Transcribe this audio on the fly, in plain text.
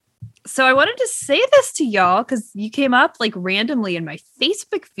So I wanted to say this to y'all because you came up like randomly in my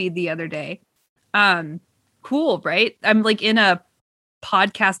Facebook feed the other day. Cool, right? I'm like in a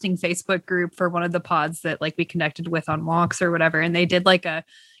podcasting Facebook group for one of the pods that like we connected with on walks or whatever. And they did like a,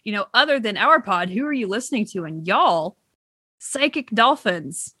 other than our pod, who are you listening to? And y'all, Psychic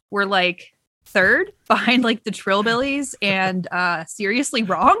Dolphins were like third behind like the Trillbillies and Seriously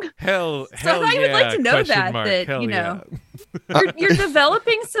Wrong. Hell I would like to know that you're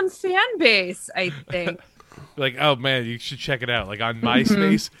developing some fan base, I think. Like, oh man, you should check it out. Like on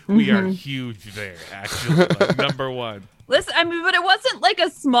MySpace, we are huge there, actually. Like, number one. Listen, I mean, but it wasn't like a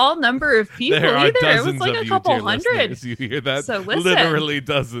small number of people either. It was like a couple hundred. You hear that? So listen. Literally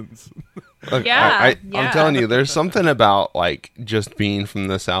dozens. Look, I'm telling you, there's something about like just being from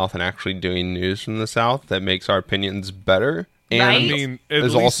the South and actually doing news from the South that makes our opinions better. And right? I mean,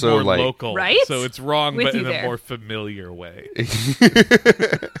 it's also more like local, right? So it's wrong, With but in a more familiar way.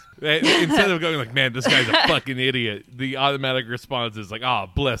 Instead of going like, "Man, this guy's a fucking idiot," the automatic response is like, "Oh,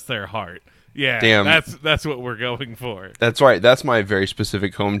 bless their heart." Yeah, damn. That's what we're going for. That's right. That's my very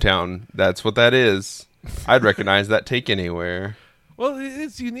specific hometown. That's what that is. I'd recognize that take anywhere. Well,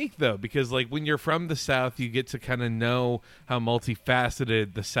 it's unique, though, because like when you're from the South, you get to kind of know how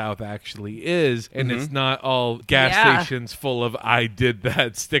multifaceted the South actually is, and it's not all gas stations full of "I did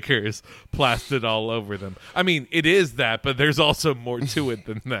that" stickers plastered all over them. I mean, it is that, but there's also more to it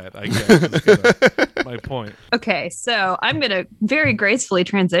than that, I guess, is my point. Okay, so I'm going to very gracefully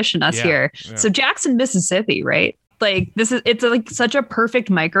transition us here. Yeah. So Jackson, Mississippi, right? Like it's like such a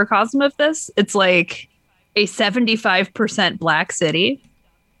perfect microcosm of this. It's like a 75% black city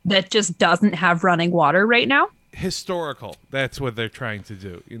that just doesn't have running water right now. Historical. That's what they're trying to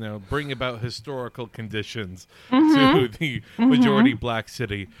do. Bring about historical conditions to the majority black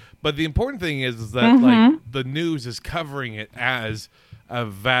city. But the important thing is that like the news is covering it as a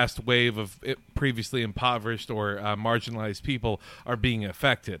vast wave of previously impoverished or marginalized people are being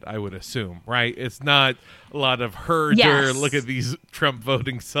affected, I would assume, right? It's not a lot of herder, look at these Trump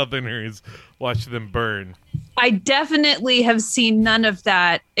voting Southerners, watch them burn. I definitely have seen none of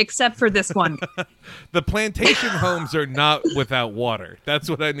that except for this one. The plantation homes are not without water. That's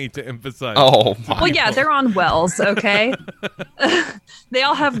what I need to emphasize. Oh, my well, yeah, they're on wells, okay? They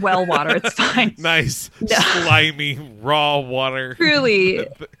all have well water. It's fine. Nice, slimy, raw water. Truly.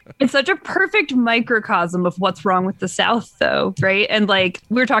 It's such a perfect microcosm of what's wrong with the South, though, right? And like,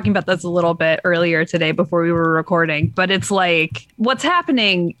 we were talking about this a little bit earlier today before we were recording, but it's like, what's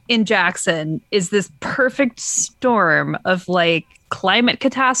happening in Jackson is this perfect storm of like climate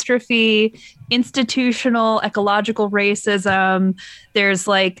catastrophe, institutional ecological racism. There's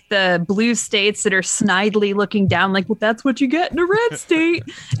like the blue states that are snidely looking down like, well, that's what you get in a red state.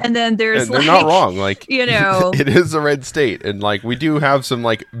 And then there's they're not wrong. Like, it is a red state. And like, we do have some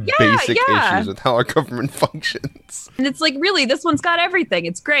like basic issues with how our government functions. And it's like, really, this one's got everything.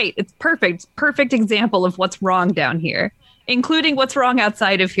 It's great. It's perfect. Perfect example of what's wrong down here, including what's wrong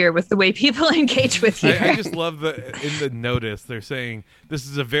outside of here with the way people engage with you. I just love in the notice, they're saying this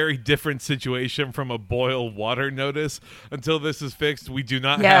is a very different situation from a boil water notice. Until this is fixed, we do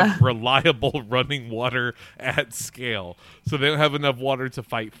not have reliable running water at scale. So they don't have enough water to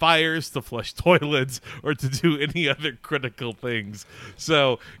fight fires, to flush toilets, or to do any other critical things.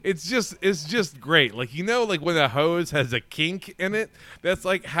 So it's just great. Like, like when a hose has a kink in it, that's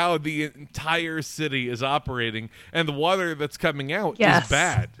like how the entire city is operating, and the water that's coming out is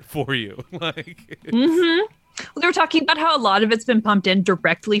bad for you. Like, Well, they were talking about how a lot of it's been pumped in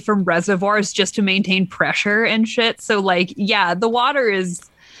directly from reservoirs just to maintain pressure and shit. So like, yeah, the water is,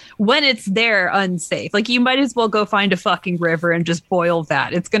 when it's there, unsafe. Like, you might as well go find a fucking river and just boil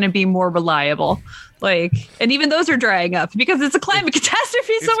that. It's going to be more reliable. Like, and even those are drying up because it's a climate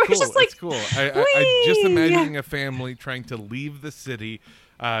catastrophe. So we're just like, it's cool. I just imagining a family trying to leave the city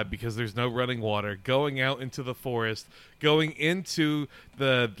because there's no running water, going out into the forest, going into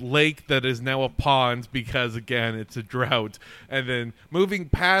the lake that is now a pond because, again, it's a drought, and then moving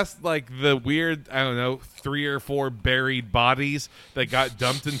past like the weird, 3 or 4 buried bodies that got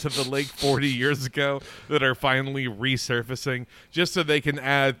dumped into the lake 40 years ago that are finally resurfacing just so they can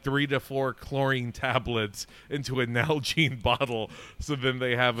add 3 to 4 chlorine tablets into a Nalgene bottle, so then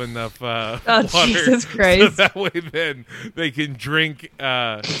they have enough water. Jesus Christ. So that way then they can drink.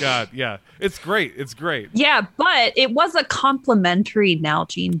 God, yeah. It's great. It's great. Yeah, but it was a complimentary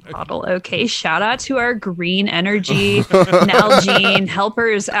Nalgene bottle, okay? Shout out to our green energy Nalgene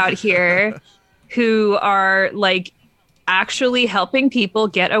helpers out here who are like actually helping people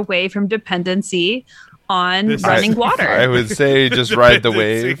get away from dependency on running water. I would say just ride the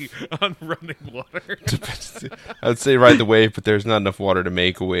wave. On running water. I would say ride the wave, but there's not enough water to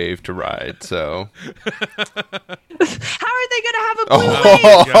make a wave to ride, so. How are they going to have a blue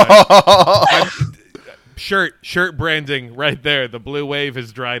wave? Shirt branding right there. The blue wave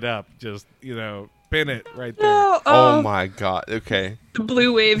has dried up. Just, pin it right there. Oh my god. Okay. The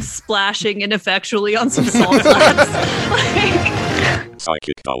blue wave splashing ineffectually on some salt flats.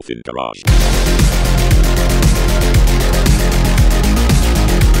 Psychic Dolphin Garage.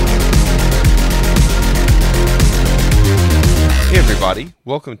 Hey everybody,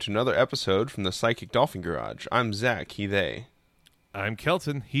 welcome to another episode from the Psychic Dolphin Garage. I'm Zach, he, they. I'm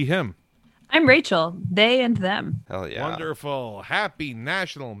Kelton, he, him. I'm Rachel, they and them. Hell yeah. Wonderful. Happy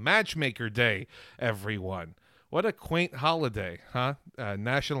National Matchmaker Day, everyone. What a quaint holiday, huh?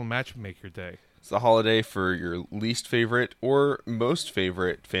 National Matchmaker Day. It's the holiday for your least favorite or most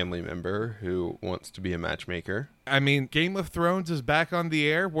favorite family member who wants to be a matchmaker. I mean, Game of Thrones is back on the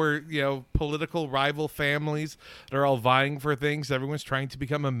air where, political rival families, they're all vying for things. Everyone's trying to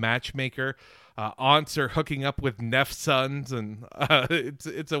become a matchmaker. Aunts are hooking up with Neff's sons, and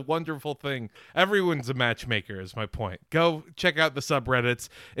it's a wonderful thing. Everyone's a matchmaker is my point. Go check out the subreddits.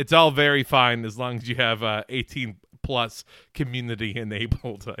 It's all very fine as long as you have 18 plus community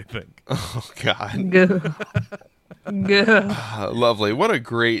enabled, I think. Oh god. Good. Lovely. What a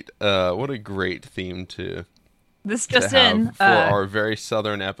great theme to this just to have in for our very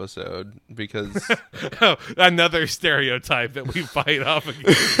southern episode, because another stereotype that we fight off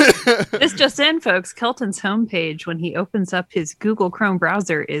against. This just in, folks. Kelton's homepage when he opens up his Google Chrome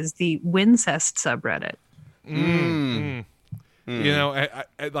browser is the Wincest subreddit.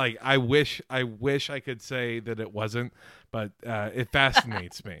 I wish I could say that it wasn't, but it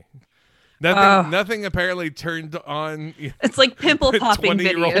fascinates me. Nothing apparently turned on. It's like pimple popping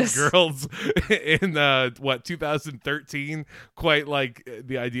 20-year-old videos. girls in 2013 quite like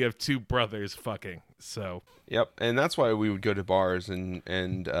the idea of two brothers fucking. So yep, and that's why we would go to bars and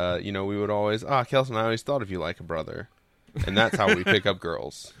we would always Kelson, I always thought of you like a brother, and that's how we pick up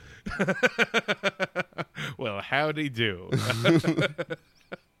girls. Well, howdy do.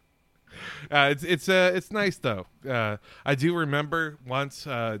 It's nice though. I do remember once.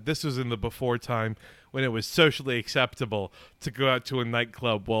 This was in the before time when it was socially acceptable to go out to a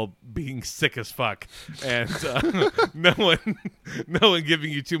nightclub while being sick as fuck, and no one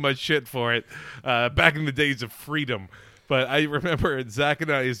giving you too much shit for it. Back in the days of freedom. But I remember Zach and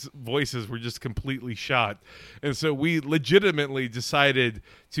I's voices were just completely shot. And so we legitimately decided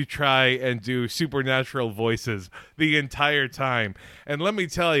to try and do supernatural voices the entire time. And let me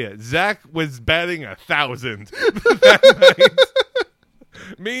tell you, Zach was batting 1,000 that night.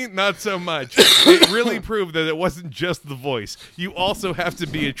 Me, not so much. It really proved that it wasn't just the voice. You also have to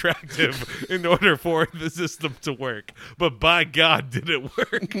be attractive in order for the system to work. But by God, did it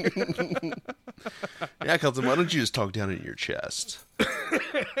work. Yeah, Kelton, why don't you just talk down in your chest?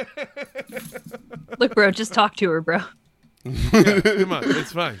 Look, bro, just talk to her, bro. Yeah, come on,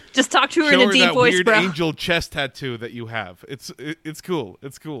 it's fine. Just talk to her Show in a her deep that voice, weird bro. angel chest tattoo that you have. It's cool.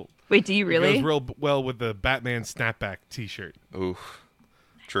 It's cool. Wait, do you really? It goes real well with the Batman snapback T-shirt. Oof.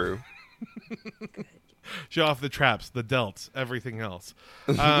 True. Show off the traps, the delts, everything else.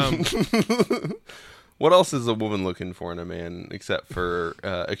 What else is a woman looking for in a man except for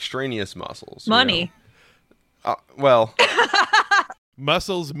extraneous muscles? Money. Well,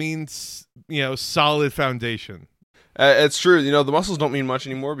 muscles means solid foundation. It's true. The muscles don't mean much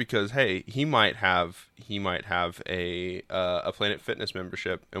anymore because hey, he might have a Planet Fitness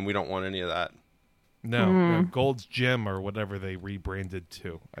membership, and we don't want any of that. No, Gold's Gym or whatever they rebranded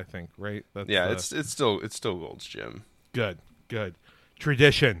to, I think, right? That's it's still Gold's Gym. Good.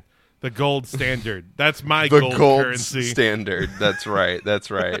 Tradition, the gold standard. That's my gold currency standard. That's right.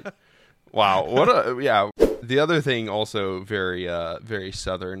 Wow. The other thing also very very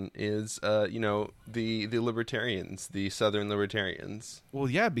southern is the libertarians, the southern libertarians. Well,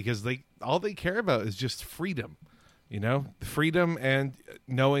 yeah, because all they care about is just freedom. Freedom and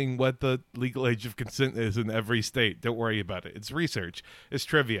knowing what the legal age of consent is in every state. Don't worry about it. It's research. It's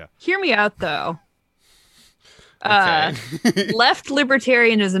trivia. Hear me out, though. Okay. Left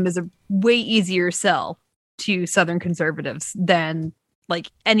libertarianism is a way easier sell to Southern conservatives than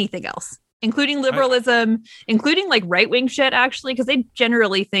like anything else, including liberalism, including like right-wing shit, actually, because they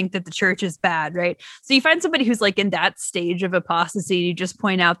generally think that the church is bad, right? So you find somebody who's like in that stage of apostasy, you just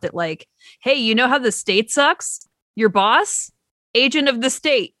point out that like, hey, you know how the state sucks? Your boss, agent of the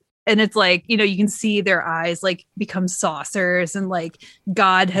state. And it's like, you know, you can see their eyes like become saucers and like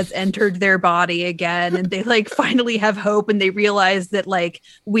God has entered their body again. And they like finally have hope and they realize that like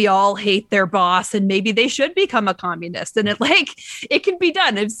we all hate their boss and maybe they should become a communist. And it can be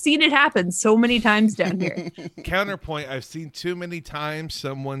done. I've seen it happen so many times down here. Counterpoint, I've seen too many times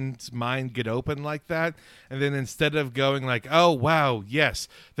someone's mind get open like that. And then instead of going like, oh, wow, yes,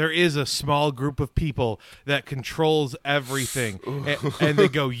 there is a small group of people that controls everything. And they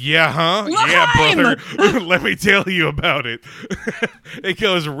go, yeah, huh? Yeah, brother. Let me tell you about it. It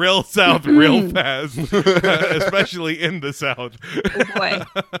goes real south real fast, especially in the South. Oh, boy.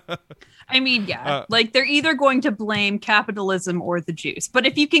 I mean, yeah, like they're either going to blame capitalism or the Jews. But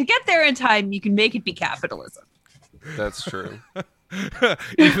if you can get there in time, you can make it be capitalism. That's true.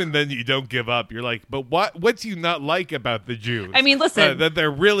 Even then you don't give up. You're like, but what do you not like about the Jews? I mean, listen, that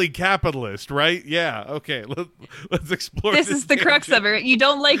they're really capitalist, right? Yeah, okay, let's explore this is the crux of it. You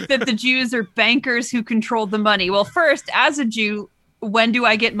don't like that the Jews are bankers who control the money. Well, first, as a Jew, when do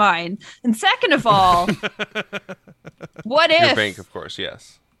I get mine? And second of all, what if your bank, of course,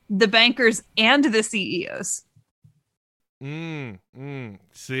 yes, the bankers and the CEOs?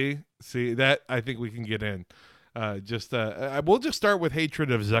 See that I think we can get in. We'll just start with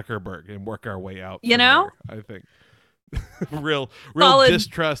hatred of Zuckerberg and work our way out. You know, there, I think real Solid.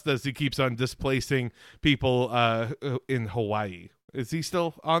 Distrust as he keeps on displacing people in Hawaii. Is he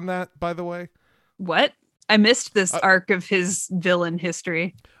still on that, by the way? What? I missed this arc of his villain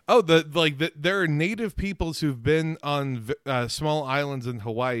history. Oh, there are native peoples who've been on small islands in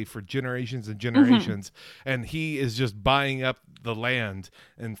Hawaii for generations and generations, and he is just buying up the land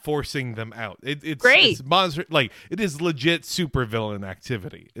and forcing them out. It's great. It's monster, like it is legit supervillain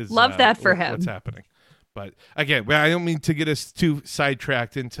activity. Love that for him. What's happening? But again, I don't mean to get us too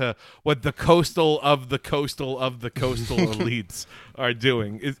sidetracked into what the coastal of the coastal elites are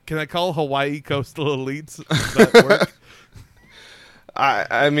doing. Can I call Hawaii coastal elites? Does that work?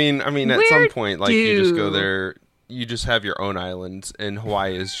 I mean, at some point, like you just go there, you just have your own island, and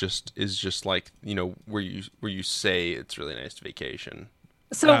Hawaii is just like, you know, where you say it's really nice to vacation.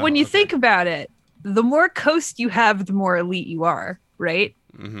 So when you think about it, the more coast you have, the more elite you are, right?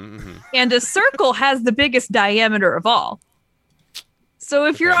 Mm-hmm, mm-hmm. And a circle has the biggest diameter of all. So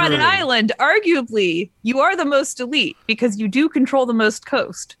if you're on an island, arguably you are the most elite because you do control the most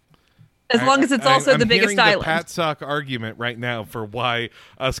coast. As long as it's also the biggest island. I'm hearing the Patsock argument right now for why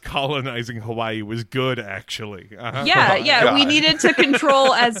us colonizing Hawaii was good, actually. Yeah. We needed to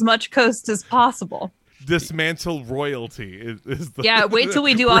control as much coast as possible. Dismantle royalty is the, yeah. Wait till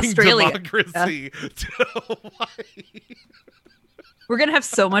we do Australia. Democracy to Hawaii. We're gonna have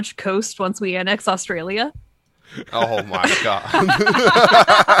so much coast once we annex Australia. Oh my god.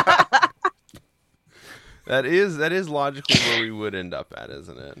 That is logically where we would end up at,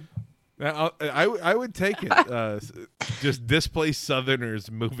 isn't it? I would take it. Just displaced Southerners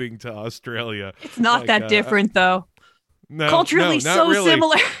moving to Australia. It's not that different, though. No, culturally, so really.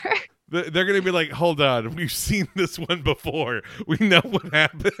 Similar. They're going to be like, hold on, we've seen this one before. We know what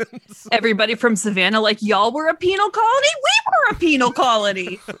happens. Everybody from Savannah, like, y'all were a penal colony? We were a penal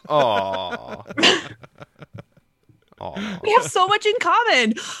colony. Aww. We have so much in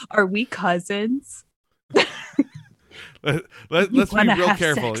common. Are we cousins? Let's be real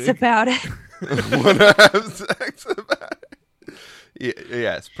careful. Sex about it. Wanna have sex about it?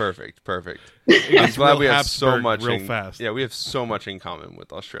 Yes, perfect. I'm glad we have so much real fast. Yeah, we have so much in common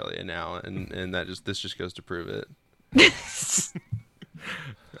with Australia now, and this just goes to prove it.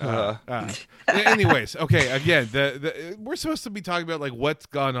 Anyways, okay. Again, we're supposed to be talking about like what's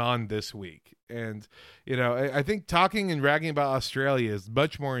gone on this week, and you know, I think talking and ragging about Australia is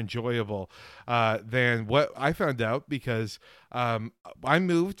much more enjoyable than what I found out because I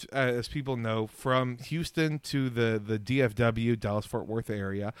moved, as people know, from Houston to the DFW, Dallas-Fort Worth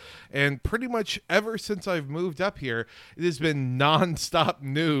area, and pretty much ever since I've moved up here, it has been nonstop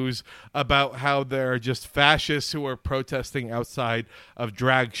news about how there are just fascists who are protesting outside of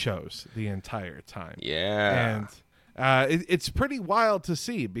drag shows the entire time. Yeah. And it's pretty wild to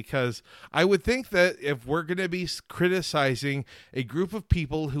see because I would think that if we're going to be criticizing a group of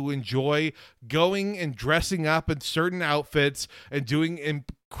people who enjoy going and dressing up in certain outfits and doing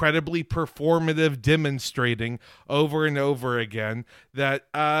incredibly performative demonstrating over and over again, that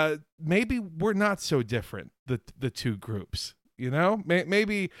maybe we're not so different, the two groups. You know,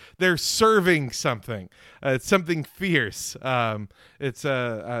 maybe they're serving something. It's something fierce. It's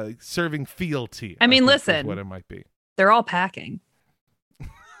serving fealty. I mean, listen, what it might be. They're all packing.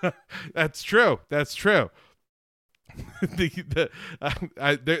 That's true.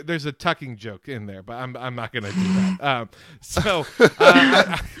 There's a tucking joke in there, but I'm not going to do that.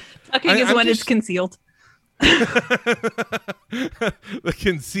 Tucking is when it's concealed. The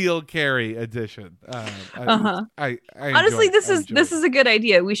conceal carry edition. Honestly, this is a good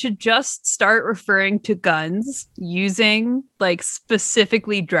idea. We should just start referring to guns using like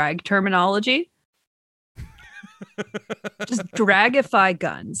specifically drag terminology. Just dragify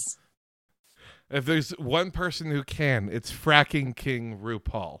guns. If there's one person who can, it's Fracking King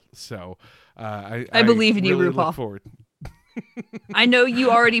RuPaul. So I believe in you, RuPaul. Look forward. I know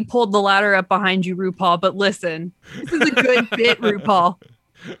you already pulled the ladder up behind you, RuPaul, but listen, this is a good bit, RuPaul.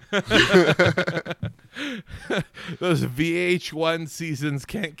 Those VH1 seasons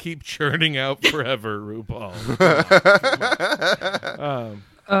can't keep churning out forever, RuPaul.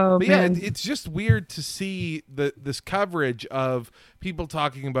 But yeah, it's just weird to see this coverage of people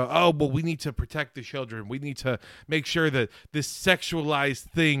talking about, oh, well, we need to protect the children. We need to make sure that this sexualized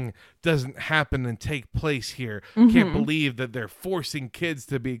thing doesn't happen and take place here. Can't believe that they're forcing kids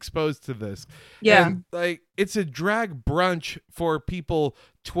to be exposed to this. Yeah. And, like, it's a drag brunch for people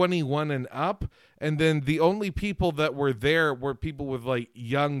 21 and up. And then the only people that were there were people with like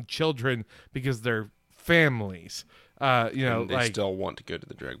young children because they're families. And they still want to go to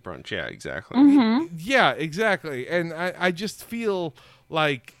the drag brunch. Yeah, exactly. Yeah, exactly. And I just feel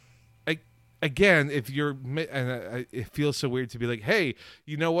like, again, if you're, and it feels so weird to be like, hey,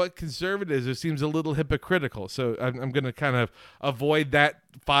 you know what, conservatives, it seems a little hypocritical. So I'm going to kind of avoid that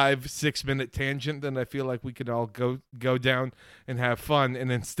 5-6 minute tangent. Then I feel like we could all go down and have fun,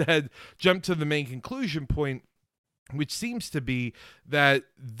 and instead jump to the main conclusion point, which seems to be that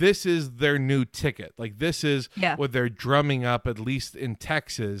this is their new ticket. Like, this is what they're drumming up, at least in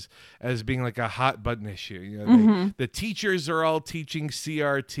Texas, as being like a hot button issue. You know, the teachers are all teaching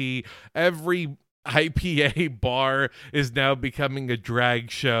CRT. Every IPA bar is now becoming a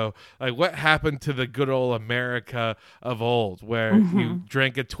drag show. Like, what happened to the good old America of old, where you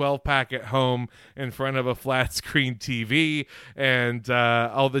drank a 12-pack at home in front of a flat screen TV, and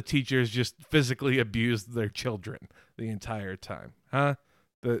all the teachers just physically abused their children the entire time? Huh?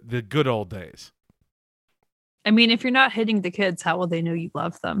 The good old days. I mean, if you're not hitting the kids, how will they know you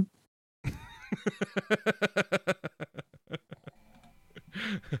love them?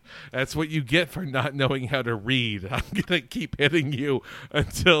 That's what you get for not knowing how to read. I'm going to keep hitting you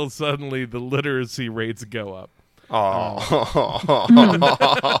until suddenly the literacy rates go up.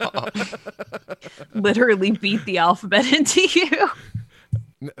 Literally beat the alphabet into you.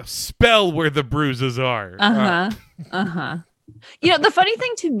 Spell where the bruises are. You know, the funny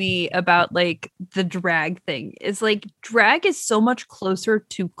thing to me about like the drag thing is like drag is so much closer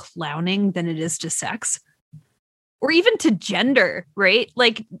to clowning than it is to sex. Or even to gender, right?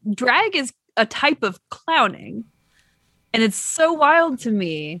 Like, drag is a type of clowning. And it's so wild to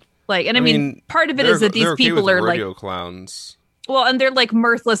me. Like, and I mean part of it is that these people are rodeo like clowns. Well, and they're like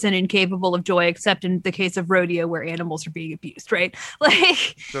mirthless and incapable of joy, except in the case of rodeo where animals are being abused, right?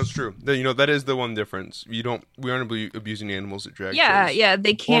 Like, that's true. You know, that is the one difference. We aren't abusing animals at drag shows. Yeah,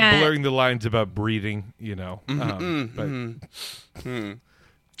 they can't. Or blurring the lines about breeding, you know.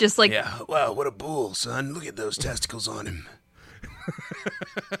 Just like, yeah, wow, what a bull, son. Look at those testicles on him.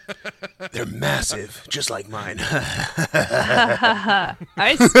 They're massive, just like mine. I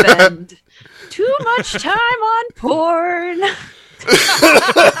spend too much time on porn.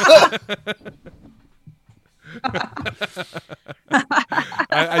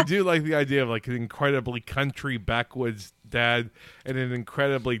 I do like the idea of like an incredibly country backwoods dad and an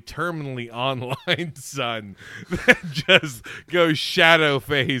incredibly terminally online son that just goes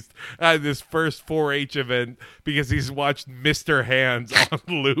shadow-faced at this first 4-H event because he's watched Mr. Hands on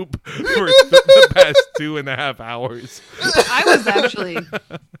loop for the past 2.5 hours.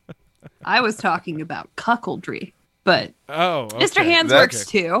 I was talking about cuckoldry, but okay. Mr. Hands works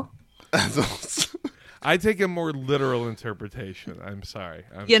too. That's awesome. I take a more literal interpretation. I'm sorry.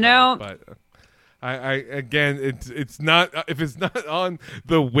 But I again, it's not, if it's not on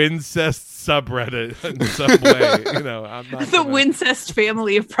the Wincest subreddit in some way, you know, I'm not the Wincest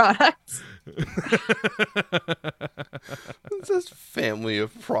family of products. Wincest family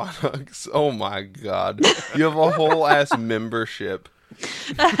of products. Oh my god, you have a whole ass membership.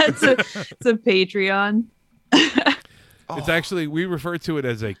 It's a Patreon. It's actually, we refer to it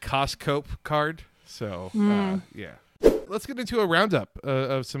as a Costco card. So, yeah. Let's get into a roundup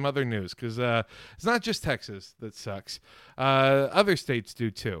of some other news, because it's not just Texas that sucks. Other states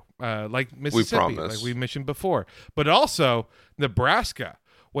do too, like Mississippi, like we mentioned before. But also Nebraska,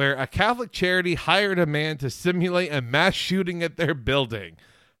 where a Catholic charity hired a man to simulate a mass shooting at their building.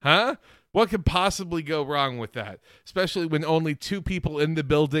 Huh? What could possibly go wrong with that? Especially when only 2 people in the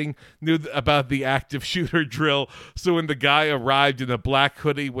building knew about the active shooter drill. So when the guy arrived in a black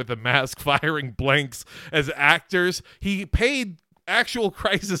hoodie with a mask firing blanks as actors, he paid actual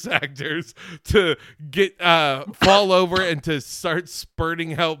crisis actors to get fall over and to start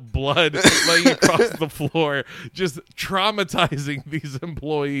spurting out blood laying across the floor, just traumatizing these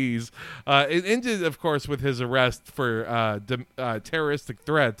employees. It ended, of course, with his arrest for terroristic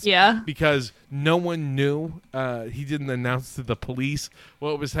threats. Yeah, because no one knew. He didn't announce to the police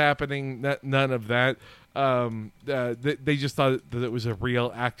what was happening. None of that. They just thought that it was a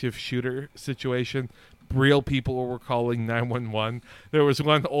real active shooter situation. Real people were calling 911. There was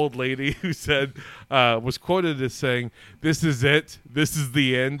one old lady who said, was quoted as saying, "This is it. This is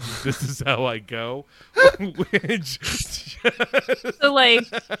the end. This is how I go." Which, so like,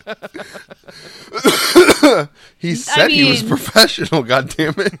 he said he was professional. God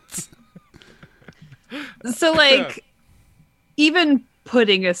damn it. So like, even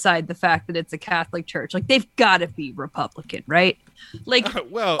putting aside the fact that it's a Catholic church, like they've got to be Republican, right? Like,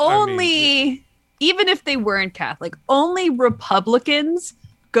 even if they weren't Catholic, only Republicans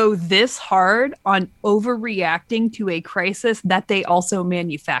go this hard on overreacting to a crisis that they also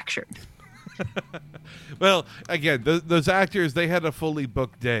manufactured. Well, again, those actors, they had a fully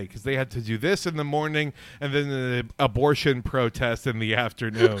booked day because they had to do this in the morning and then an abortion protest in the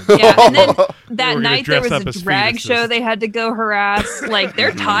afternoon. Yeah, and then that night there was a drag show they had to go harass. Like,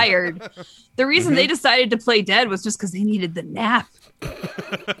 they're tired. The reason they decided to play dead was just because they needed the nap.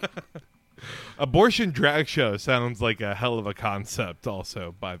 Abortion drag show sounds like a hell of a concept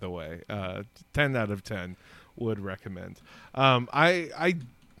also, by the way. 10 out of 10 would recommend. I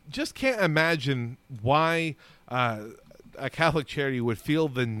just can't imagine why a Catholic charity would feel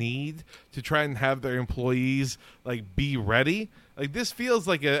the need to try and have their employees like be ready. Like, this feels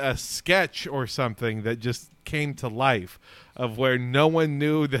like a sketch or something that just came to life, of where no one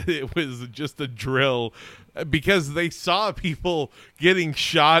knew that it was just a drill because they saw people getting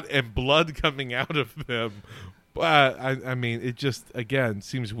shot and blood coming out of them. I mean, it just, again,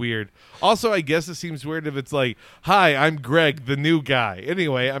 seems weird. Also, I guess it seems weird if it's like, "Hi, I'm Greg, the new guy.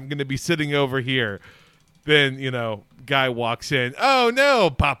 Anyway, I'm going to be sitting over here." Then, guy walks in. "Oh, no,"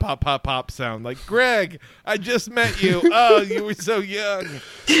 pop, pop, pop, pop sound. Like, "Greg, I just met you. Oh, you were so young,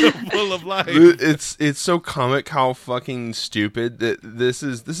 so full of life." It's so comic how fucking stupid that this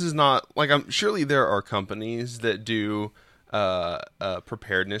is not, like, surely there are companies that do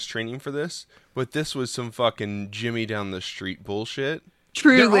preparedness training for this, but this was some fucking Jimmy down the street bullshit.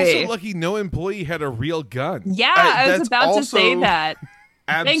 Truly. They're also lucky no employee had a real gun. Yeah, I was about to say that.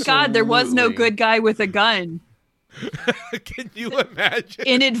 Absolutely. Thank God there was no good guy with a gun. Can you imagine?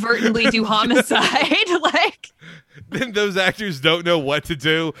 Inadvertently do homicide. Like, then those actors don't know what to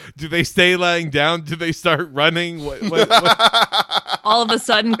do. Do they stay lying down? Do they start running? What? All of a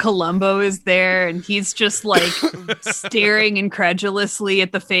sudden, Columbo is there, and he's just like staring incredulously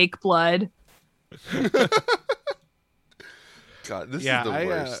at the fake blood. God, this is the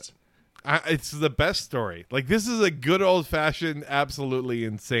worst. It's the best story. Like, this is a good old-fashioned, absolutely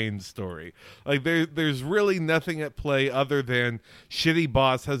insane story. Like, there's really nothing at play other than shitty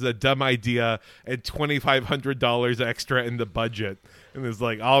boss has a dumb idea and $2,500 extra in the budget. And is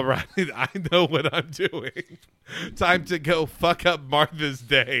like, "All right, I know what I'm doing. Time to go fuck up Martha's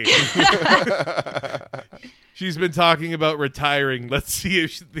Day." She's been talking about retiring. Let's see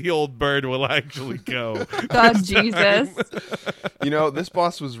if the old bird will actually go. God, Jesus. This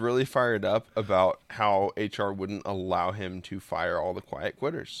boss was really fired up about how HR wouldn't allow him to fire all the quiet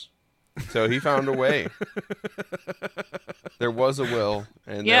quitters. So he found a way. There was a will,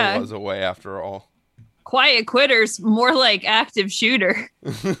 and there was a way after all. Quiet quitters, more like active shooter.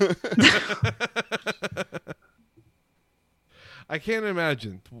 I can't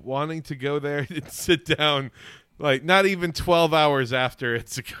imagine wanting to go there and sit down, like, not even 12 hours after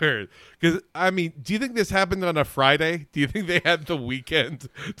it's occurred. Because, I mean, do you think this happened on a Friday? Do you think they had the weekend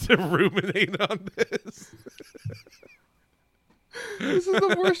to ruminate on this? This is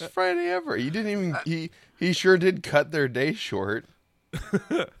the worst Friday ever. He didn't even. He sure did cut their day short.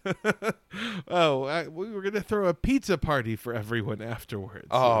 We were gonna throw a pizza party for everyone afterwards.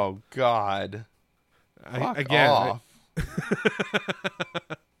 Oh God! Fuck off.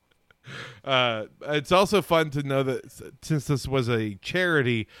 It's also fun to know that since this was a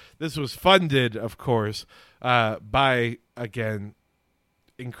charity, this was funded, of course, by, again,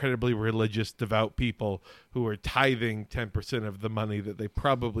 incredibly religious, devout people who were tithing 10% of the money that they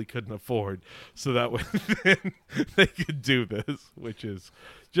probably couldn't afford, so that way they could do this, which is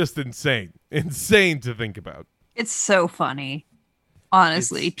just insane to think about. It's so funny.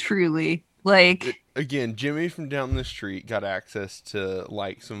 Honestly, truly. Like, again, Jimmy from down the street got access to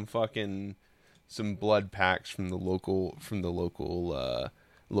like some blood packs from the local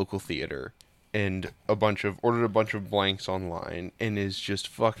theater, and ordered a bunch of blanks online, and is just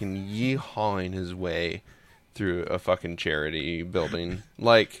fucking yeehawing his way through a fucking charity building,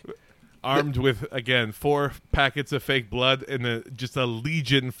 like armed with, again, 4 packets of fake blood and just a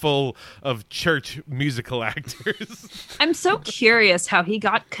legion full of church musical actors. I'm so curious how he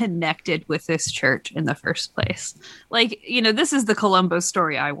got connected with this church in the first place. Like, this is the Columbo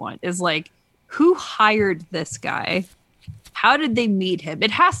story I want, is like, who hired this guy? How did they meet him?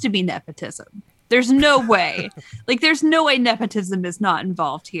 It has to be nepotism. There's no way. Like, there's no way nepotism is not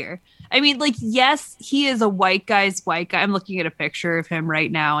involved here. I mean, like, yes, he is a white guy's white guy. I'm looking at a picture of him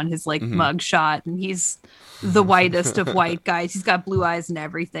right now and his mugshot, and he's the whitest of white guys. He's got blue eyes and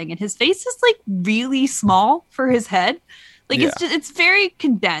everything, and his face is like really small for his head. Like, it's very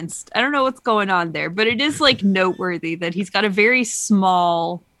condensed. I don't know what's going on there, but it is like noteworthy that he's got a very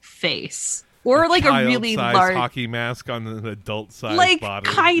small face. Or like a really large hockey mask on an adult size body.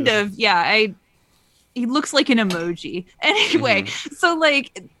 Kind of, yeah. He looks like an emoji. Anyway, so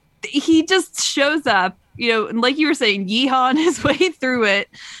like he just shows up, and like you were saying, yeehaw his way through it,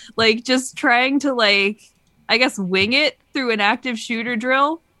 like just trying to like, I guess, wing it through an active shooter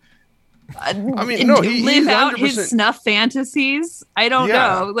drill. I mean, no, live out his snuff fantasies. I don't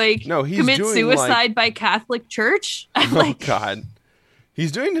know, like, no, commit suicide by Catholic Church. Oh God.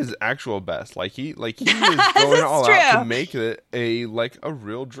 He's doing his actual best. Like he is going all out to make it a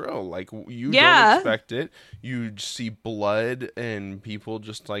real drill. Like, you don't expect it. You see blood and people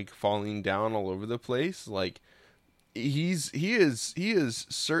just like falling down all over the place. Like, he is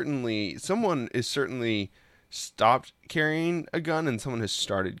certainly, someone is certainly stopped carrying a gun, and someone has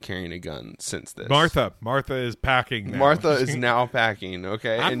started carrying a gun since this. Martha is packing now. Martha is now packing,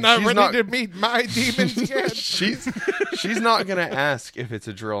 okay? I'm not ready to meet my demons yet. She's not going to ask if it's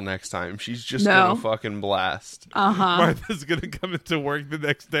a drill next time. She's just going to fucking blast. Martha's going to come into work the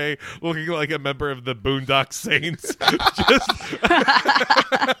next day looking like a member of the Boondock Saints. Just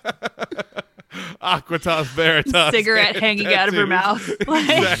Aquatas Veritas. Cigarette hanging out of her mouth.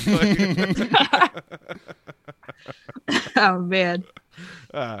 Exactly. Oh, man.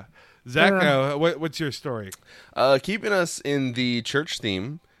 Zach, what's your story? Keeping us in the church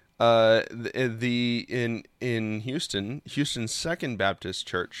theme, in Houston's Second Baptist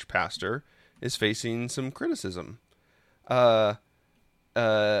Church pastor is facing some criticism. Pastor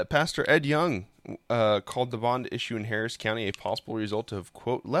Ed Young called the bond issue in Harris County a possible result of,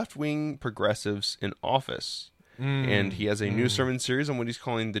 quote, left-wing progressives in office. And he has a new sermon series on what he's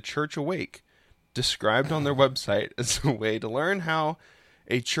calling The Church Awake, described on their website as a way to learn how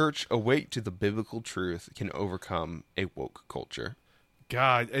a church awake to the biblical truth can overcome a woke culture.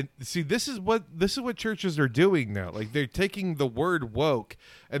 God, and see, this is what churches are doing now. Like, they're taking the word woke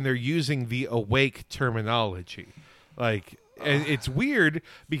and they're using the awake terminology. Like, and it's weird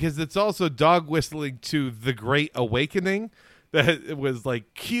because it's also dog whistling to the Great Awakening. That it was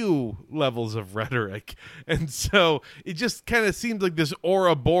like Q levels of rhetoric. And so it just kind of seemed like this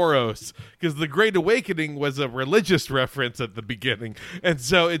Ouroboros, because the Great Awakening was a religious reference at the beginning. And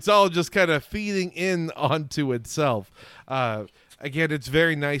so it's all just kind of feeding in onto itself. Again, it's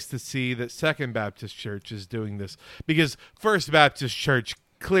very nice to see that Second Baptist Church is doing this, because First Baptist Church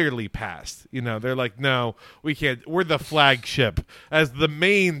clearly passed. They're like, no, we can't. We're the flagship as the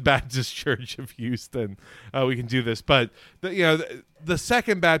main Baptist Church of Houston. We can do this. But the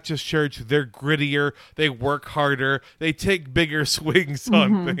Second Baptist Church, they're grittier, they work harder, they take bigger swings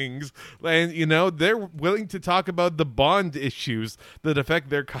on things, and they're willing to talk about the bond issues that affect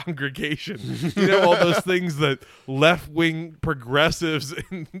their congregation. All those things that left-wing progressives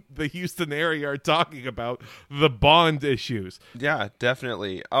in the Houston area are talking about, the bond issues. Yeah,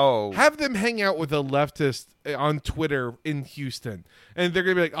 definitely. Oh, have them hang out with a leftist on Twitter in Houston, and they're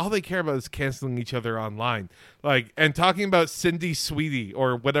gonna be like, all they care about is canceling each other online, and talking about Cindy Sweetie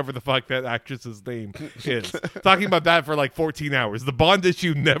or whatever the fuck that actress's name is, talking about that for like 14 hours. The bond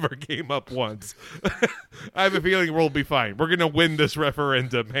issue never came up once. I have a feeling we'll be fine. We're gonna win this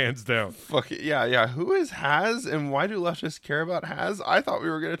referendum hands down. Fuck it. Yeah. Who is Has, and why do leftists care about Has? I thought we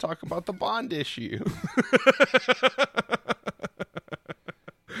were gonna talk about the bond issue.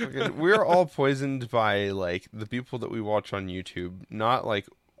 We're all poisoned by the people that we watch on YouTube, not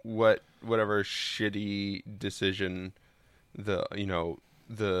whatever shitty decision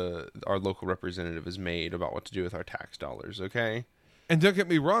our local representative has made about what to do with our tax dollars. Okay. And don't get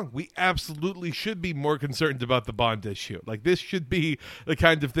me wrong, we absolutely should be more concerned about the bond issue. Like, this should be the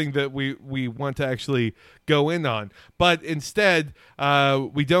kind of thing that we want to actually go in on. But instead,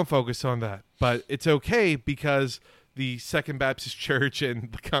 we don't focus on that. But it's okay because the Second Baptist Church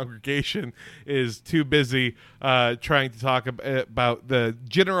and the congregation is too busy trying to talk about the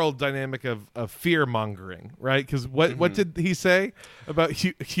general dynamic of fear-mongering, right? Because what did he say about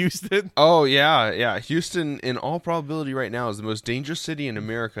Houston? Oh, yeah. Houston, in all probability right now, is the most dangerous city in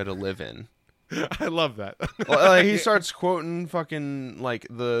America to live in. I love that. He starts quoting fucking, like,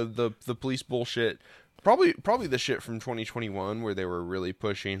 the police bullshit. Probably the shit from 2021 where they were really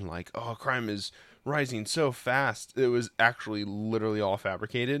pushing, like, oh, crime is rising so fast. It was actually literally all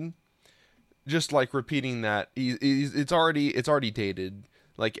fabricated. Just like repeating that, it's already dated.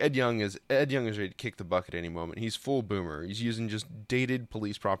 Like Ed Young is ready to kick the bucket any moment. He's full boomer. He's using just dated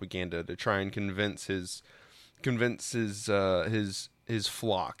police propaganda to try and convince his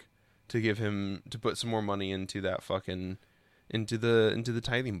flock to put some more money into that fucking into the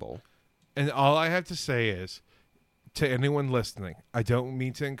tithing bowl. And all I have to say is, to anyone listening, I don't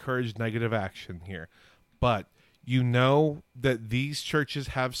mean to encourage negative action here, but you know that these churches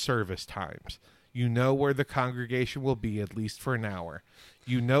have service times. You know where the congregation will be, at least for an hour.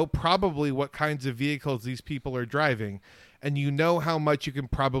 You know probably what kinds of vehicles these people are driving, and you know how much you can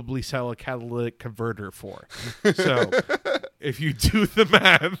probably sell a catalytic converter for. So if you do the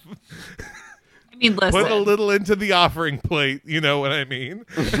math... Listen. Put a little into the offering plate, you know what I mean?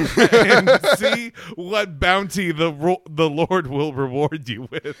 And see what bounty the Lord will reward you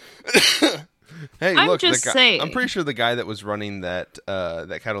with. Hey, I'm look, just saying. I'm pretty sure the guy that was running that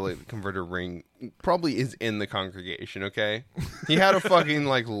catalytic converter ring probably is in the congregation, okay? He had a fucking,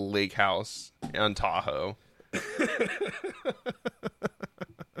 like, lake house on Tahoe.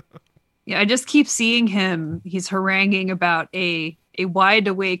 Yeah, I just keep seeing him. He's haranguing about a wide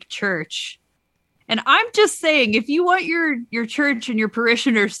awake church. And I'm just saying, if you want your church and your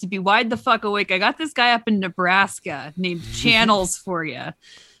parishioners to be wide the fuck awake, I got this guy up in Nebraska named Channels for you.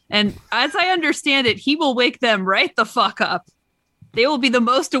 And as I understand it, he will wake them right the fuck up. They will be the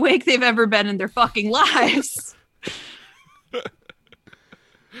most awake they've ever been in their fucking lives.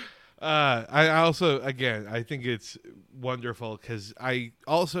 I also, again, I think it's wonderful because I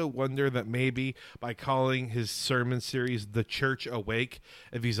also wonder that maybe by calling his sermon series The Church Awake,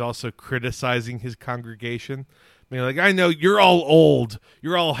 if he's also criticizing his congregation. I mean, like, I know you're all old.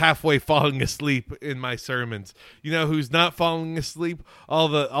 You're all halfway falling asleep in my sermons. You know who's not falling asleep? All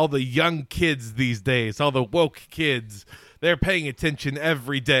the young kids these days, all the woke kids. They're paying attention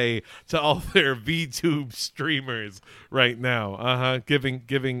every day to all their VTube streamers right now.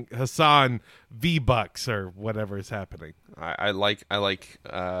 Giving Hassan V-Bucks or whatever is happening. I like the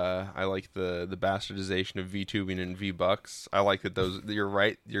bastardization of VTubing and V-Bucks. I like that those. You're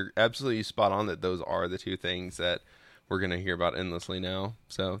right. You're absolutely spot on that those are the two things that we're gonna hear about endlessly now.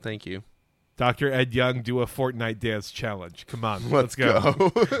 So thank you, Dr. Ed Young. Do a Fortnite dance challenge. Come on, let's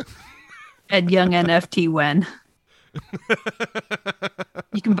go. Ed Young NFT when.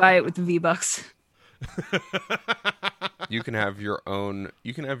 You can buy it with the V-Bucks. You can have your own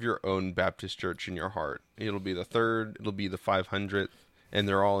Baptist church in your heart. It'll be the 3rd, it'll be the 500th, and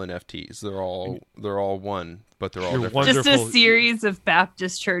they're all NFTs. They're all one, but they're all different. Wonderful. Just a series of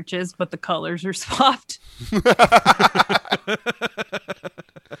Baptist churches, but the colors are swapped.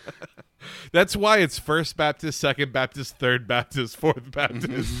 That's why it's First Baptist, Second Baptist, Third Baptist, Fourth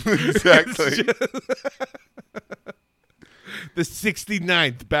Baptist. Exactly. The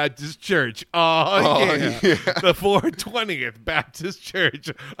 69th Baptist Church. Oh yeah. The 420th Baptist Church.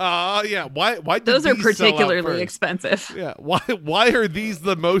 Oh yeah. Why did those are these sell out particularly first? Expensive. Yeah. Why are these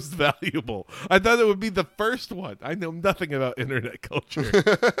the most valuable? I thought it would be the first one. I know nothing about internet culture.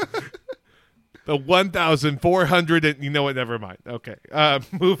 The 1,400 and you know what? Never mind. Okay,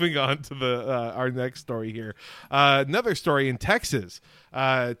 moving on to our next story here. Another story in Texas.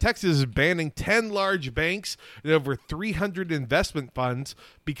 Texas is banning 10 large banks and over 300 investment funds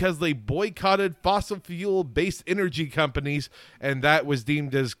because they boycotted fossil fuel-based energy companies, and that was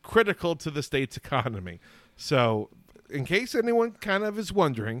deemed as critical to the state's economy. So, in case anyone kind of is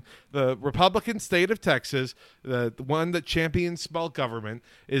wondering, the Republican state of Texas, the one that champions small government,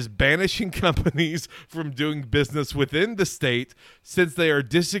 is banishing companies from doing business within the state since they are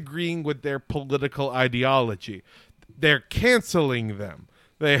disagreeing with their political ideology. They're canceling them.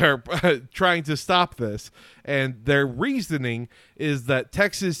 They are trying to stop this, and their reasoning is that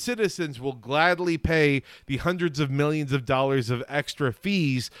Texas citizens will gladly pay the hundreds of millions of dollars of extra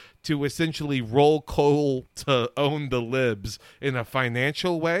fees to essentially roll coal to own the libs in a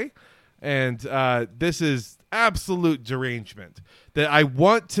financial way. And this is absolute derangement that I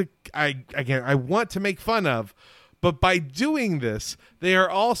want to make fun of. But by doing this, they are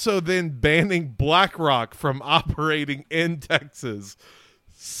also then banning BlackRock from operating in Texas.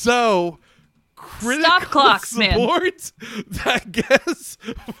 So critical Stop clocks, support, I guess,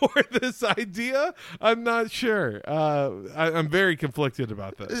 for this idea. I'm not sure. I'm very conflicted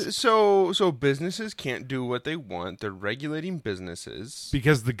about this. So businesses can't do what they want. They're regulating businesses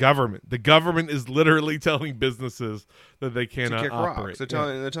Because the government is literally telling businesses that they cannot to kick operate. rocks.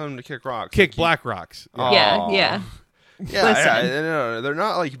 They're telling them to kick rocks. Kick black rocks. Yeah. Yeah, no, they're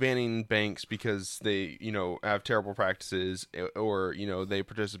not like banning banks because they, have terrible practices or they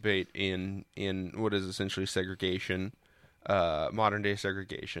participate in what is essentially segregation, modern day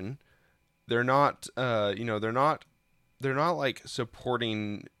segregation. They're not, they're not like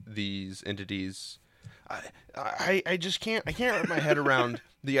supporting these entities. I just can't wrap my head around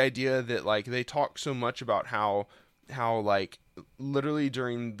the idea that like they talk so much about how like literally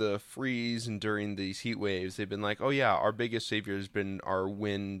during the freeze and during these heat waves, they've been like, oh yeah, our biggest savior has been our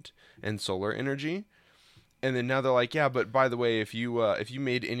wind and solar energy. And then now they're like, yeah, but by the way, if you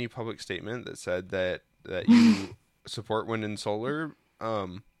made any public statement that said that you support wind and solar,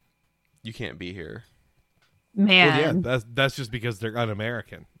 you can't be here. Man. Well, yeah, that's just because they're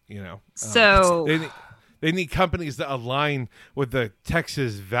un-American, So they need companies that align with the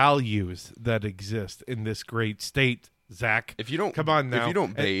Texas values that exist in this great state. Zach, if you don't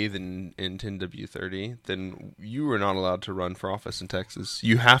bathe in 10W30, then you are not allowed to run for office in Texas.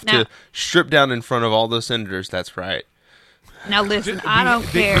 You have to strip down in front of all the senators. That's right. Now listen, I don't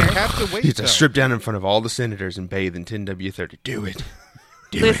care. You have to wait. You have to strip down in front of all the senators and bathe in 10W30. Do it.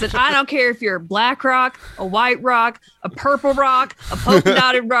 Listen, I don't care if you're a black rock, a white rock, a purple rock, a polka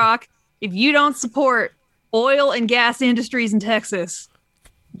dotted rock. If you don't support oil and gas industries in Texas,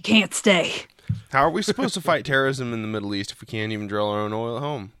 you can't stay. How are we supposed to fight terrorism in the Middle East if we can't even drill our own oil at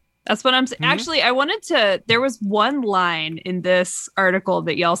home? That's what I'm saying. Actually, I wanted to, there was one line in this article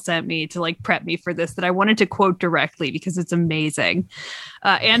that y'all sent me to like prep me for this that I wanted to quote directly because it's amazing.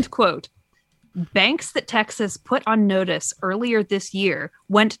 And quote, banks that Texas put on notice earlier this year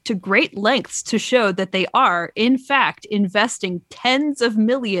went to great lengths to show that they are, in fact, investing tens of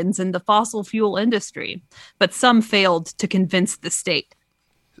millions in the fossil fuel industry, but some failed to convince the state.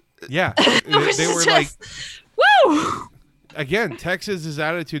 Yeah, they were just, like, woo! Again, Texas's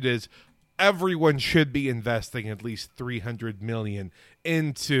attitude is everyone should be investing at least $300 million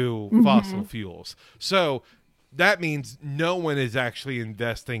into fossil fuels. So that means no one is actually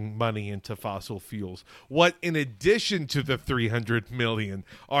investing money into fossil fuels. What, in addition to the $300 million,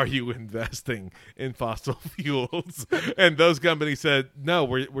 are you investing in fossil fuels? And those companies said, no,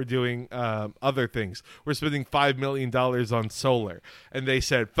 we're doing other things. We're spending $5 million on solar. And they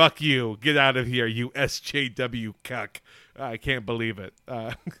said, fuck you, get out of here, you SJW cuck. I can't believe it.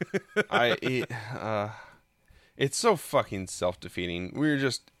 It's so fucking self-defeating.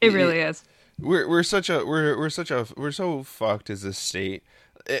 It really is. We're so fucked as a state.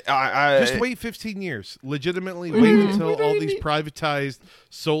 Just wait 15 years. Legitimately wait until all these privatized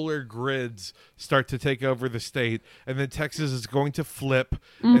solar grids start to take over the state, and then Texas is going to flip,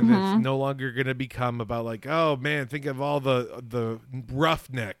 and it's no longer going to become about like, oh man, think of all the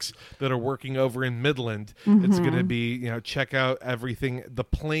roughnecks that are working over in Midland. It's going to be, check out everything, the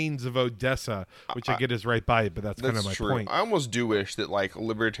plains of Odessa, which I get is right by it, but that's kind of my point. I almost do wish that like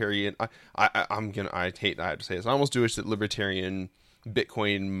libertarian. I hate that I have to say this. I almost do wish that libertarian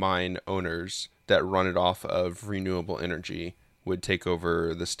Bitcoin mine owners that run it off of renewable energy would take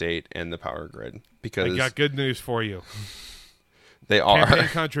over the state and the power grid, because I got good news for you. They are. Campaign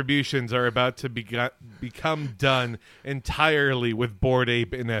contributions are about to become done entirely with Bored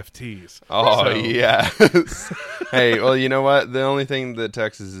Ape NFTs. Oh, yeah. Hey, well, you know what? The only thing that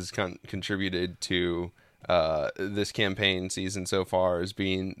Texas has contributed to this campaign season so far is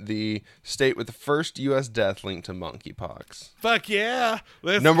being the state with the first U.S. death linked to monkeypox. Fuck yeah.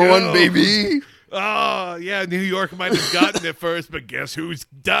 Let's Number go. 1, baby. Oh, yeah, New York might have gotten it first, but guess who's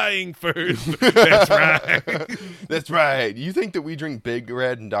dying first? That's right. That's right. You think that we drink Big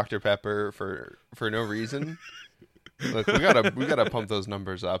Red and Dr. Pepper for no reason? Look, we gotta pump those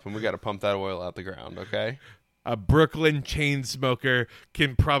numbers up, and we gotta pump that oil out the ground, okay? A Brooklyn chain smoker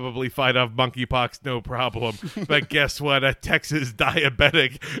can probably fight off monkeypox no problem. But guess what? A Texas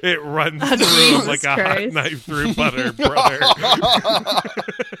diabetic, it runs through him like a hot knife through butter, brother.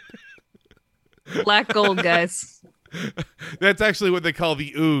 Black gold, guys. That's actually what they call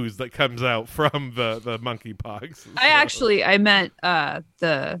the ooze that comes out from the monkeypox. So. I meant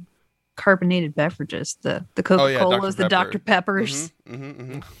the carbonated beverages, the Coca-Colas, the Dr. Peppers.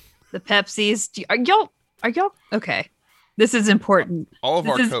 The Pepsis. Are y'all okay? This is important. All of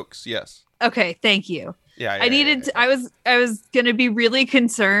our Cokes, yes. Okay, thank you. Yeah, I was gonna be really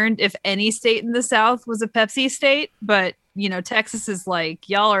concerned if any state in the South was a Pepsi state, but Texas is like,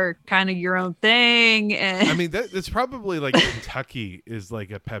 y'all are kind of your own thing. And I mean, that's probably like Kentucky is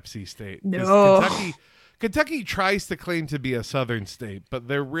like a Pepsi state. No, Kentucky tries to claim to be a southern state, but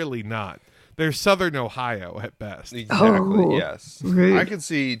they're really not. They're southern Ohio at best. Exactly. Yes, rude. I could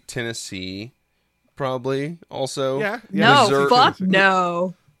see Tennessee probably also. Yeah. No, Missouri. fuck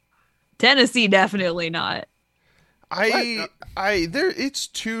no. Tennessee, definitely not. It's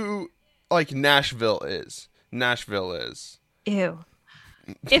too like Nashville is. Ew.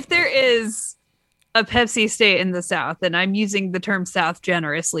 If there is a Pepsi state in the South, and I'm using the term South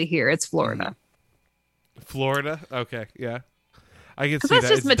generously here, it's Florida. Florida? Okay, yeah. I can see that's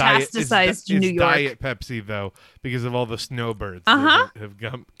that. just metastasized New it's York. Diet Pepsi, though, because of all the snowbirds that have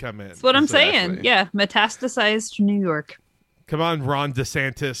come in. That's what I'm Exactly. saying. Yeah, metastasized New York. Come on, Ron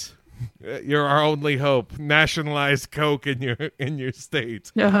DeSantis. You're our only hope. Nationalize Coke in your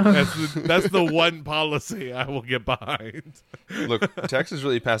state. That's the one policy I will get behind. Look, Texas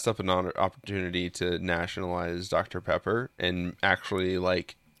really passed up an opportunity to nationalize Dr. Pepper and actually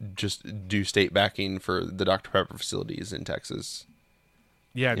just do state backing for the Dr. Pepper facilities in Texas.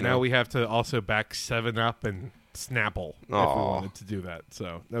 Yeah, now we have to also back 7-Up and Snapple if we wanted to do that.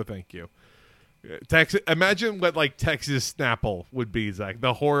 So, no thank you. Texas. Imagine what Texas Snapple would be, Zach.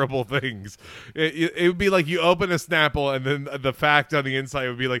 The horrible things. It would be like you open a Snapple and then the fact on the inside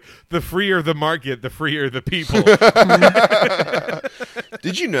would be like, the freer the market, the freer the people.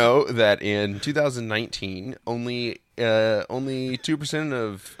 Did you know that in 2019 only 2%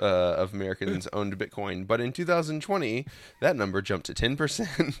 of Americans owned Bitcoin, but in 2020 that number jumped to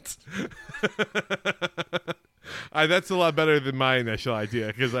 10%. That's a lot better than my initial idea,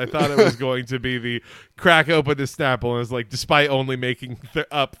 because I thought it was going to be the crack open the Snapple and it was like, despite only making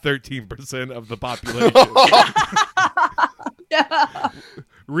up 13% of the population.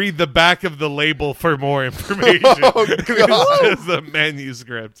 Read the back of the label for more information. It's just a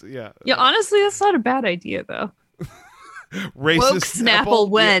manuscript. Yeah. Yeah, honestly, that's not a bad idea, though. Racist Woke Snapple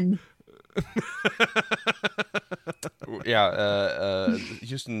when? Yeah,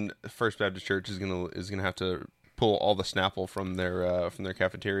 Houston First Baptist Church is gonna have to pull all the Snapple from their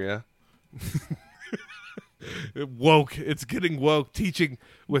cafeteria. Woke. It's getting woke. Teaching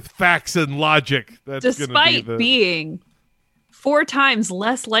with facts and logic. That's despite being 4 times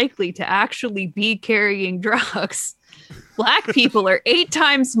less likely to actually be carrying drugs. Black people are 8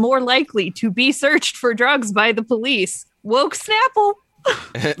 times more likely to be searched for drugs by the police. Woke Snapple.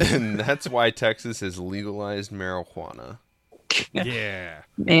 And that's why Texas has legalized marijuana. Yeah.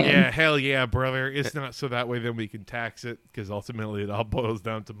 Man. Yeah, hell yeah, brother. It's not so that way then we can tax it, because ultimately it all boils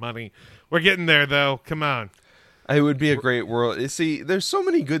down to money. We're getting there, though. Come on. It would be a great world. See, there's so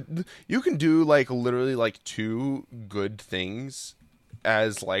many good... You can do, literally, 2 good things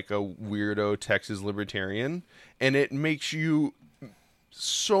as, a weirdo Texas libertarian, and it makes you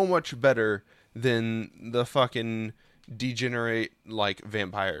so much better than the fucking degenerate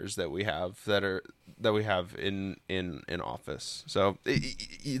vampires that we have in office. So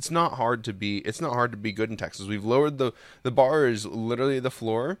it's not hard to be good in Texas. We've lowered the bar is literally the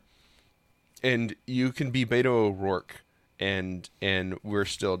floor, and you can be Beto O'Rourke and we're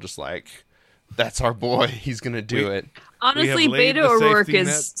still just that's our boy. He's gonna do it. Honestly, Beto O'Rourke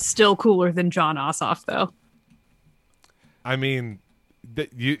is still cooler than Jon Ossoff, though. I mean,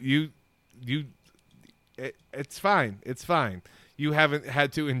 it's fine. It's fine. You haven't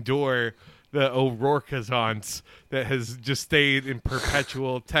had to endure the O'Rourkeazance that has just stayed in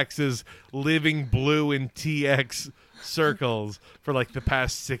perpetual Texas living blue in TX circles for the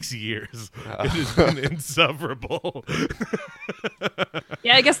past 6 years. It has been insufferable.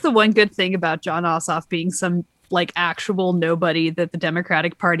 Yeah, I guess the one good thing about Jon Ossoff being some actual nobody that the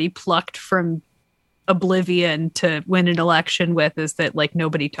Democratic Party plucked from oblivion to win an election with is that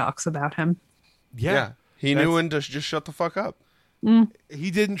nobody talks about him. Yeah. He knew when to just shut the fuck up.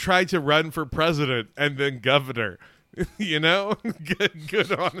 He didn't try to run for president and then governor. Good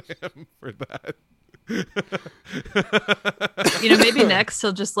on him for that. Maybe next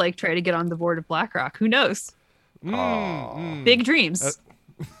he'll just try to get on the board of BlackRock. Who knows? Big dreams.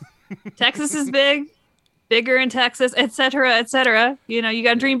 Texas is bigger in Texas, etc., etc. You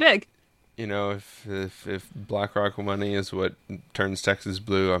got to dream big. If BlackRock money is what turns Texas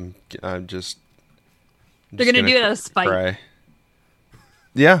blue, I'm just they're gonna do it out of spite. Cry.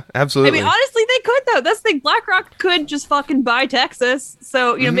 Yeah, absolutely. I mean, honestly, they could though. That's the thing. BlackRock could just fucking buy Texas.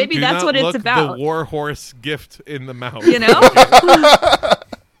 So maybe that's what it's about. The war horse gift in the mouth.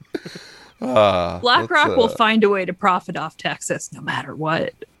 BlackRock will find a way to profit off Texas no matter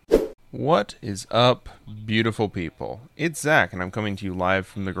what. What is up, beautiful people? It's Zach, and I'm coming to you live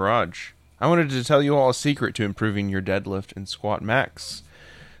from the garage. I wanted to tell you all a secret to improving your deadlift and squat max.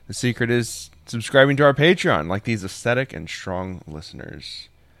 The secret is subscribing to our Patreon, like these aesthetic and strong listeners.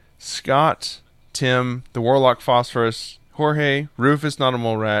 Scott, Tim, the Warlock Phosphorus, Jorge, Rufus Not a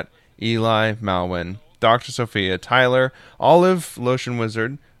Mole Rat, Eli, Malwin, Dr. Sophia, Tyler, Olive, Lotion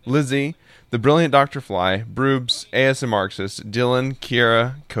Wizard, Lizzie, the Brilliant Dr. Fly, Broobs, ASM Marxist, Dylan,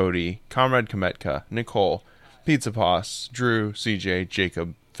 Kira, Cody, Comrade Kometka, Nicole, Pizza Poss, Drew, CJ,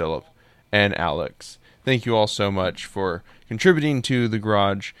 Jacob, Philip, and Alex. Thank you all so much for contributing to the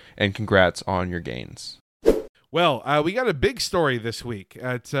garage, and congrats on your gains. Well, we got a big story this week.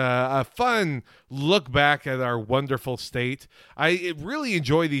 It's a fun look back at our wonderful state. I really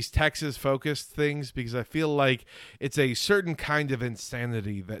enjoy these Texas-focused things because I feel like it's a certain kind of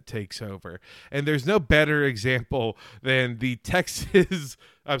insanity that takes over. And there's no better example than the Texas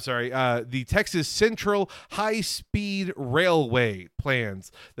Central High-Speed Railway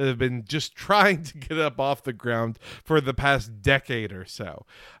plans that have been just trying to get up off the ground for the past decade or so.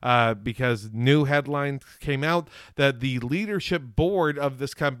 Because new headlines came out that the leadership board of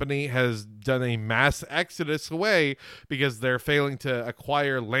this company has done a mass exodus away because they're failing to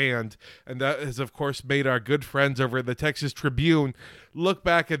acquire land. And that has, of course, made our good friends over at the Texas Tribune look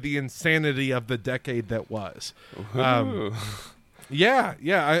back at the insanity of the decade that was. Yeah.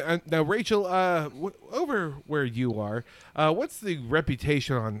 Now, Rachel, over where you are, what's the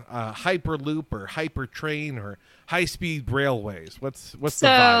reputation on Hyperloop or Hypertrain or high-speed railways? What's the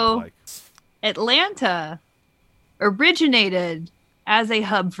vibe like? Atlanta originated as a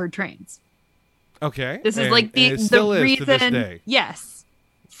hub for trains. Okay. This is like the reason. To this day. Yes,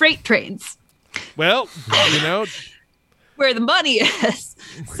 freight trains. Well, where the money is.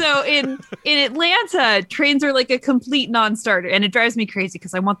 So in Atlanta, trains are like a complete non-starter, and it drives me crazy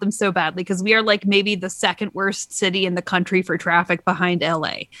because I want them so badly because we are like maybe the second worst city in the country for traffic behind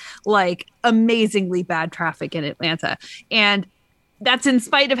LA. Like amazingly bad traffic in Atlanta. And that's in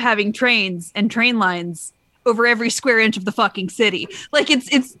spite of having trains and train lines over every square inch of the fucking city. Like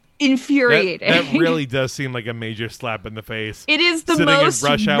it's infuriating. That really does seem like a major slap in the face. It is the most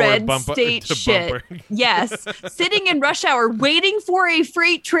red state shit. Yes. Sitting in rush hour waiting for a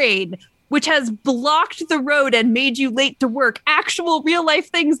freight train which has blocked the road and made you late to work. Actual real life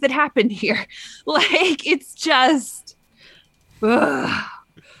things that happen here. Like it's just I'm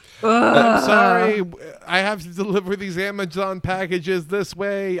sorry. I have to deliver these Amazon packages this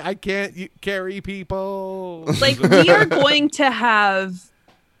way. I can't carry people. Like we are going to have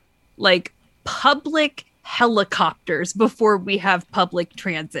like public helicopters before we have public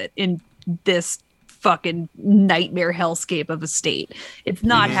transit in this fucking nightmare hellscape of a state. It's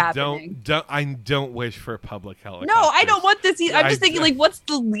not happening. I don't wish for public helicopters. No, I don't want this either. I'm just thinking like what's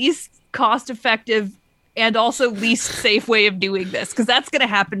the least cost effective and also least safe way of doing this? Because that's going to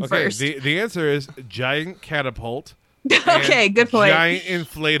happen first. The answer is giant catapult. Okay, good point. Giant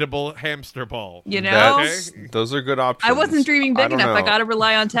inflatable hamster ball. Those are good options. I wasn't dreaming big enough. I got to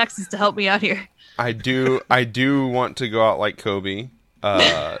rely on Texas to help me out here. I do want to go out like Kobe, for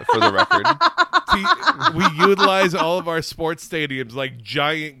the record. We utilize all of our sports stadiums like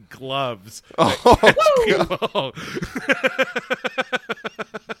giant gloves.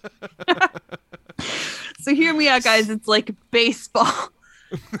 So hear me out, guys. It's like baseball.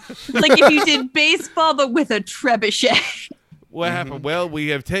 Like if you did baseball, but with a trebuchet. What happened? Well, we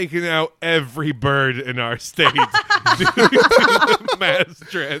have taken out every bird in our state due to mass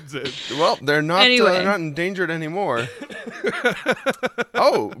transit. Well, they're not endangered anymore.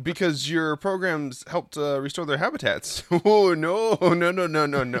 Oh, because your programs helped restore their habitats. Oh, no.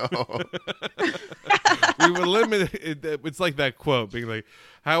 We've eliminated. It's like that quote being like,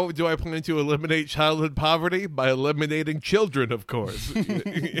 how do I plan to eliminate childhood poverty? By eliminating children, of course.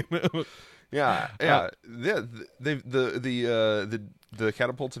 Yeah. The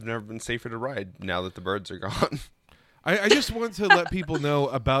catapults have never been safer to ride now that the birds are gone. I just want to let people know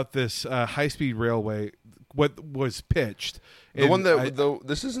about this high-speed railway. What was pitched?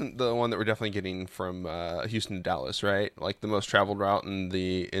 This isn't the one that we're definitely getting from Houston to Dallas, right? Like the most traveled route in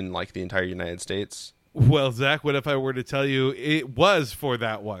the entire United States. Well, Zach, what if I were to tell you it was for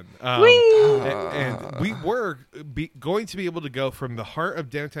that one? And we were going to be able to go from the heart of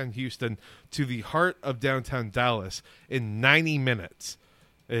downtown Houston to the heart of downtown Dallas in 90 minutes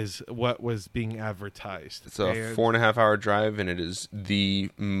is what was being advertised. It's a 4.5 hour drive, and it is the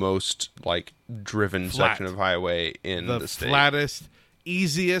most driven section of highway in the state. The flattest,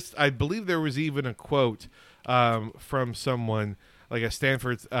 easiest. I believe there was even a quote from someone, like a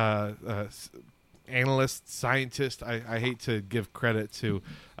Stanford analyst, scientist. I hate to give credit to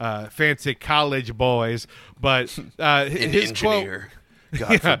fancy college boys, but his engineer, quote,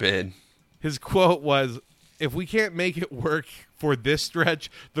 God forbid. His quote was, "If we can't make it work for this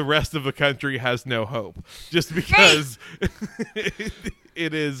stretch, the rest of the country has no hope." Just because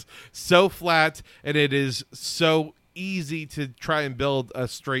it is so flat and it is so easy to try and build a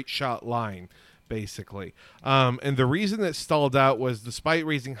straight shot line, basically. And the reason that stalled out was, despite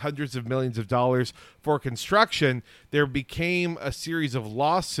raising hundreds of millions of dollars for construction, there became a series of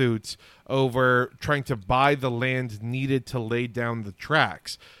lawsuits over trying to buy the land needed to lay down the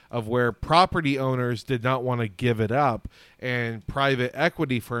tracks, of where property owners did not want to give it up, and private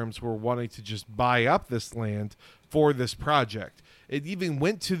equity firms were wanting to just buy up this land for this project. It even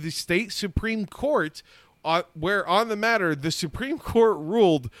went to the state Supreme Court, where on the matter, the Supreme Court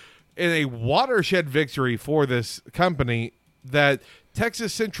ruled in a watershed victory for this company that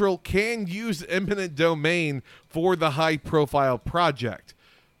Texas Central can use eminent domain for the high-profile project.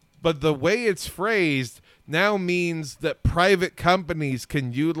 But the way it's phrased now means that private companies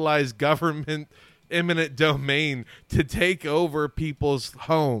can utilize government eminent domain to take over people's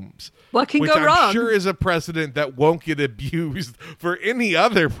homes. What can which go I'm wrong? Sure is a precedent that won't get abused for any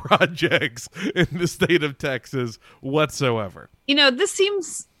other projects in the state of Texas whatsoever. You know, this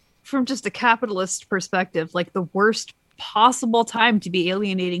seems, from just a capitalist perspective, like the worst possible time to be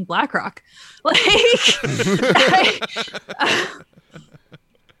alienating BlackRock. Like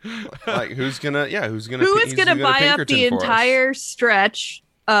who's gonna who is gonna buy up the entire stretch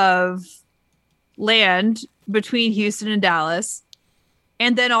of land between Houston and Dallas,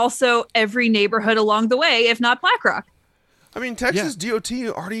 and then also every neighborhood along the way, if not BlackRock? I mean, Texas DOT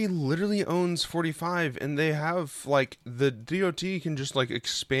already literally owns 45, and they have, like, the DOT can just, like,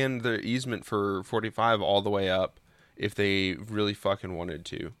 expand their easement for 45 all the way up if they really fucking wanted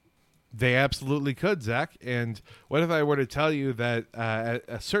to. They absolutely could, Zach. And what if I were to tell you that at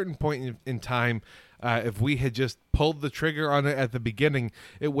a certain point in time, if we had just pulled the trigger on it at the beginning,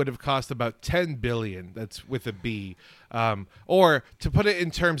 it would have cost about $10 billion. That's with a B. Or to put it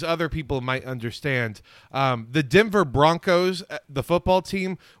in terms other people might understand, the Denver Broncos, the football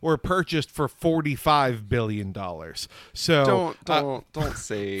team, were purchased for $45 billion. So don't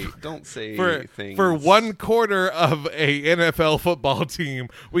say things. For one quarter of a NFL football team,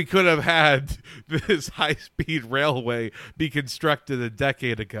 we could have had this high-speed railway be constructed a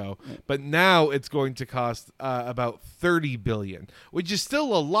decade ago. But now it's going to cost about $30 billion, which is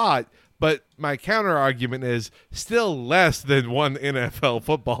still a lot. But my counter argument is still less than one NFL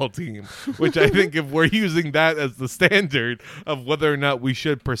football team, which I think if we're using that as the standard of whether or not we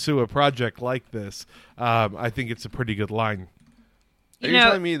should pursue a project like this, I think it's a pretty good line. Are you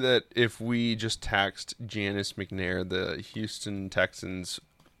telling me that if we just taxed Janice McNair, the Houston Texans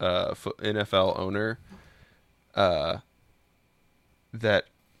NFL owner, that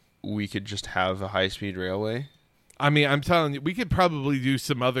we could just have a high-speed railway? I mean, I'm telling you, we could probably do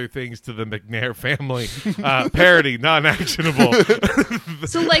some other things to the McNair family. Parody, non-actionable.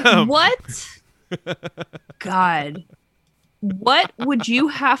 So, like, what? God. What would you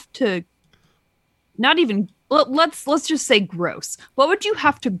have to... Not even... Let's just say gross. What would you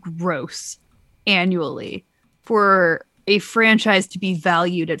have to gross annually for a franchise to be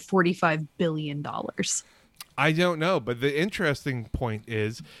valued at $45 billion? I don't know, but the interesting point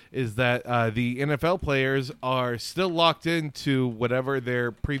is that the NFL players are still locked into whatever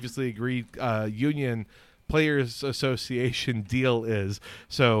their previously agreed union Players Association deal is.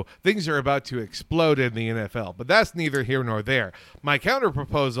 So things are about to explode in the NFL, but that's neither here nor there. My counter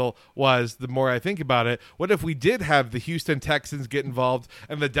proposal was, the more I think about it, what if we did have the Houston Texans get involved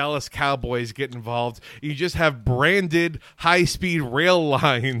and the Dallas Cowboys get involved? You just have branded high-speed rail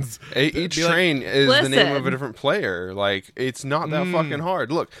lines. Each train is the name of a different player. Like, it's not that fucking hard.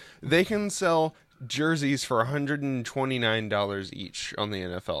 Look, they can sell jerseys for $129 each on the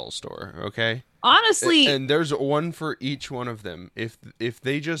NFL store, okay? Honestly, and there's one for each one of them. If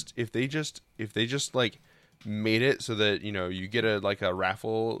they just like made it so that, you know, you get a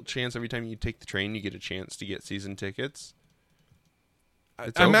raffle chance every time you take the train, you get a chance to get season tickets.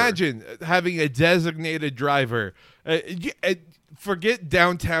 Imagine having a designated driver. Forget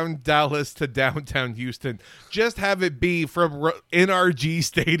downtown Dallas to downtown Houston. Just have it be from NRG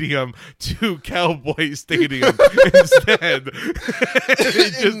Stadium to Cowboy Stadium instead.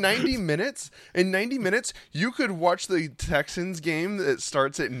 In 90 minutes, you could watch the Texans game that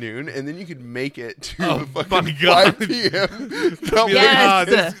starts at noon, and then you could make it to fucking 5 p.m.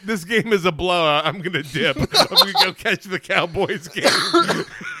 This game is a blowout. I'm going to dip. I'm going to go catch the Cowboys game.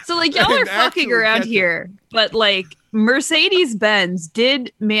 So like y'all are fucking around here, but like Mercedes-Benz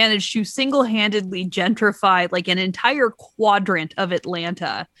did manage to single-handedly gentrify like an entire quadrant of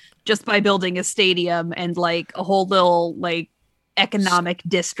Atlanta just by building a stadium and like a whole little like economic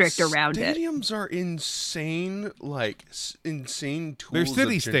district around it. Stadiums are insane, like insane tools. They're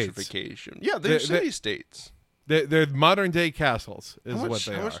city of gentrification. States. Yeah, they're city states. They're modern day castles. How much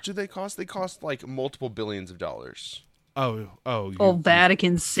do they cost? They cost like multiple billions of dollars. Old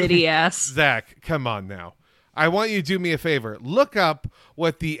Vatican City ass. Zach, come on now. I want you to do me a favor. Look up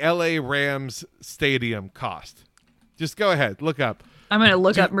what the LA Rams stadium cost. Just go ahead. Look up. I'm going to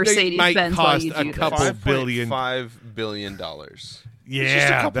look up Mercedes-Benz while you do a couple this. billion. $5 billion. Yeah. It's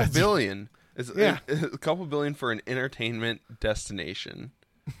just a couple billion. A couple billion for an entertainment destination.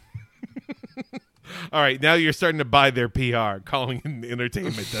 All right, now you're starting to buy their PR, calling it an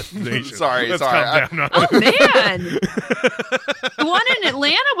entertainment destination. Let's calm down. Oh man, the one in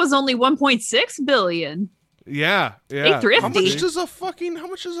Atlanta was only 1.6 billion. Yeah. They thrifty. How much does a fucking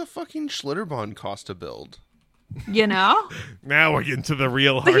Schlitterbahn cost to build? You know. Now we're getting to the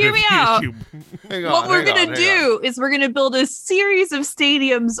real heart hear of me the out. issue. What we're gonna do is we're gonna build a series of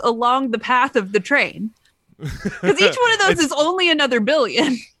stadiums along the path of the train, because each one of those is only another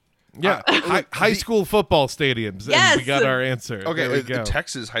billion. Yeah, high school football stadiums. Yes. And we got our answer. Okay, the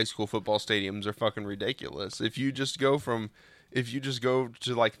Texas high school football stadiums are fucking ridiculous. If you just go to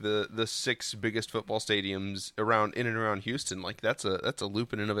like the 6 biggest football stadiums in and around Houston, like that's a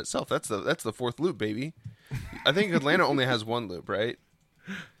loop in and of itself. That's the 4th loop, baby. I think Atlanta only has 1 loop, right?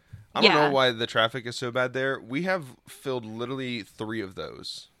 I don't know why the traffic is so bad there. We have filled literally 3 of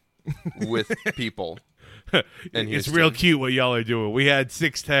those with people. It's real cute what y'all are doing. We had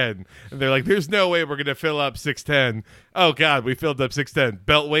 610, and they're like, "There's no way we're gonna fill up 610." Oh God, we filled up 610.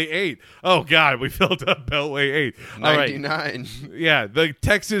 Beltway 8. Oh God, we filled up Beltway 8. 99. Yeah, the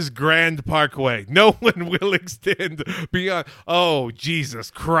Texas Grand Parkway. No one will extend beyond. Oh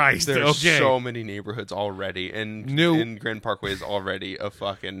Jesus Christ! There's so many neighborhoods already, and Grand Parkway is already a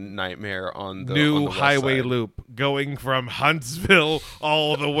fucking nightmare on the new on the west highway side. loop going from Huntsville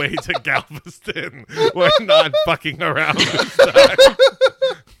all the way to Galveston. We're not fucking around this time.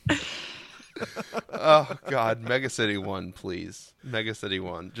 Oh God, Mega City 1, please. Mega City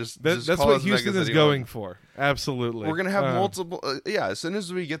 1. That's call what us Houston Mega is City going 1. for. Absolutely. We're gonna have multiple. As soon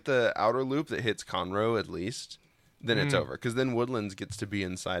as we get the outer loop that hits Conroe, at least, then it's over. Because then Woodlands gets to be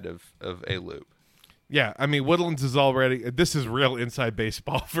inside of a loop. Yeah, I mean, Woodlands is already... This is real inside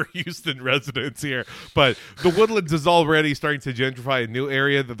baseball for Houston residents here. But the Woodlands is already starting to gentrify a new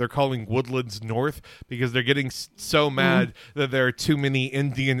area that they're calling Woodlands North because they're getting so mad that there are too many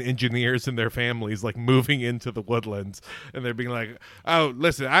Indian engineers and their families like moving into the Woodlands. And they're being like, oh,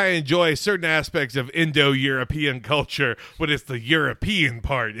 listen, I enjoy certain aspects of Indo-European culture, but it's the European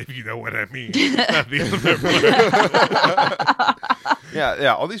part, if you know what I mean. Not the other part.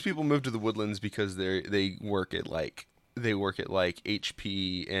 Yeah. All these people move to the Woodlands because they work at like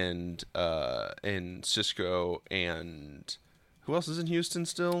HP and Cisco and who else is in Houston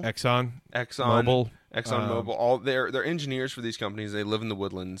still? Exxon Mobil. All they're engineers for these companies. They live in the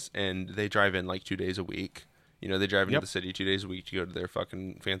Woodlands and they drive in like 2 days a week. You know, they drive into the city 2 days a week to go to their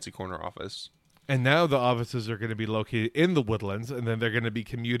fucking fancy corner office. And now the offices are going to be located in the Woodlands, and then they're going to be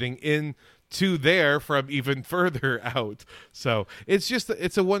commuting in to there from even further out. So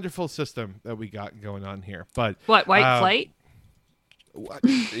it's a wonderful system that we got going on here. But what, white flight? What?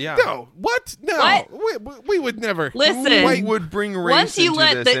 Yeah. No. What? No. What? We would never. Listen. White would bring race once you into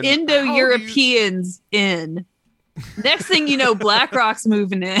let this the Indo-Europeans in, next thing you know, BlackRock's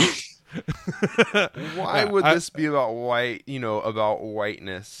moving in. Why would this be about white? About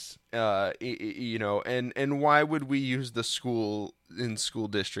whiteness. And why would we use the school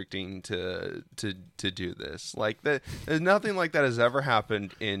districting to do this? Like that, there's nothing like that has ever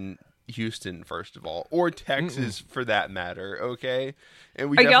happened in Houston, first of all, or Texas for that matter. Okay, and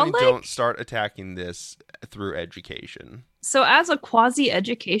we definitely don't start attacking this through education. So as a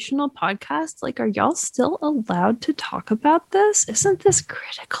quasi-educational podcast, like, are y'all still allowed to talk about this? Isn't this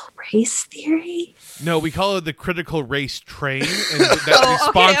critical race theory? No, we call it the critical race train, and that we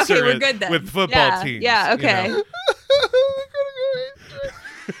sponsor it with football teams. Yeah, okay. You know?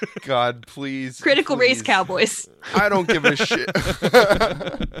 God, please. Critical race cowboys. I don't give a shit.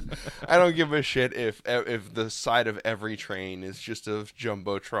 I don't give a shit if the side of every train is just a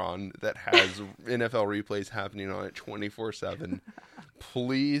jumbotron that has NFL replays happening on it 24/7.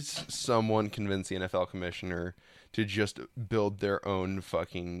 Please, someone convince the NFL commissioner to just build their own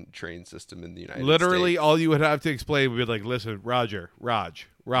fucking train system in the United States. Literally, all you would have to explain would be like, listen, Raj,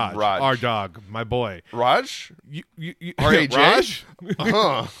 our dog, my boy. Raj? You R-A-J? Raj?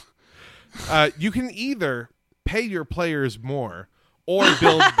 Uh-huh. You can either pay your players more or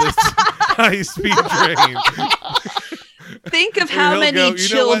build this high-speed train. Think of how many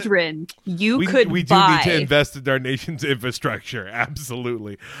children you could buy. We do need to invest in our nation's infrastructure.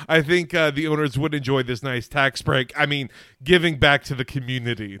 Absolutely. I think the owners would enjoy this nice tax break. I mean, giving back to the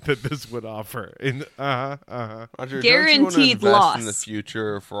community that this would offer. Roger, guaranteed loss in the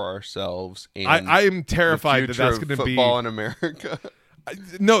future for ourselves. And I am terrified that that's going to be football in America.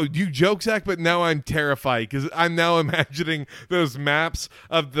 No, you joke, Zach, but now I'm terrified because I'm now imagining those maps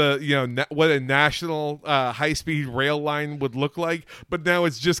of the, what a national high-speed rail line would look like, but now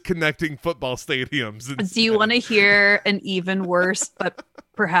it's just connecting football stadiums. Instead. Do you want to hear an even worse, but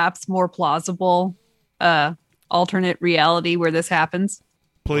perhaps more plausible alternate reality where this happens?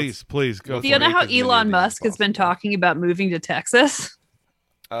 Please go. Do you know how Elon Musk has been talking about moving to Texas?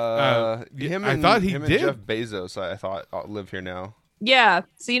 I thought he did. And Jeff Bezos, I thought, live here now. Yeah.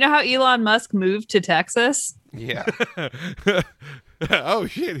 So you know how Elon Musk moved to Texas? Yeah. Oh,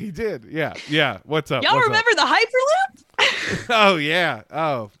 shit, he did. Yeah. What's up? Y'all remember the Hyperloop? Oh, yeah.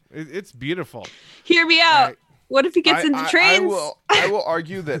 Oh, it's beautiful. Hear me out. Right. What if he gets into trains? I will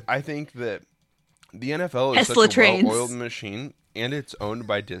argue that I think that the NFL is Tesla such a trains. well-oiled machine, and it's owned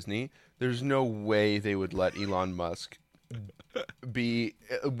by Disney. There's no way they would let Elon Musk be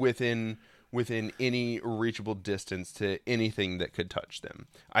within any reachable distance to anything that could touch them.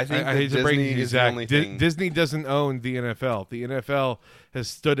 I think Disney is the only thing. Disney doesn't own the NFL. The NFL has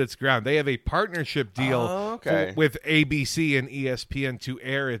stood its ground. They have a partnership deal with ABC and ESPN to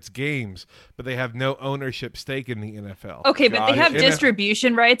air its games, but they have no ownership stake in the NFL. Okay, but they have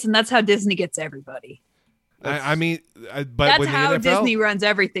distribution rights, and that's how Disney gets everybody. But that's when how the NFL, Disney runs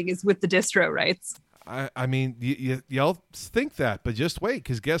everything, is with the distro rights. I mean, y'all think that, but just wait,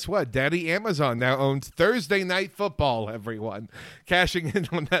 because guess what? Daddy Amazon now owns Thursday Night Football, everyone. Cashing in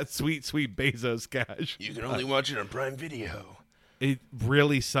on that sweet, sweet Bezos cash. You can only watch it on Prime Video. It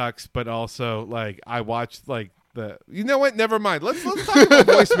really sucks, but also, I watched, you know what? Never mind. Let's talk about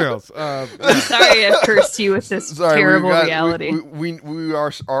voicemails. I'm sorry I cursed you with this terrible reality. We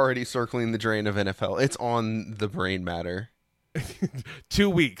are already circling the drain of NFL. It's on the brain matter. 2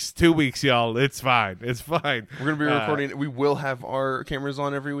 weeks, y'all. It's fine. We're gonna be recording. We will have our cameras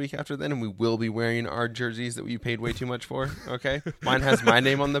on every week after then, and we will be wearing our jerseys that we paid way too much for. Okay, mine has my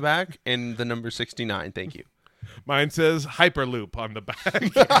name on the back and the number 69. Thank you. Mine says Hyperloop on the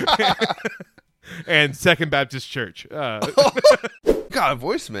back. And Second Baptist Church. Got a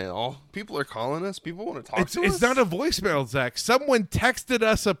voicemail. People are calling us. People want to talk to us. It's not a voicemail, Zach. Someone texted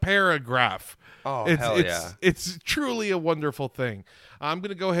us a paragraph. Oh, hell yeah. It's truly a wonderful thing. I'm going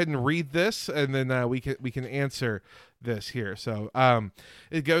to go ahead and read this, and then we can answer this here. So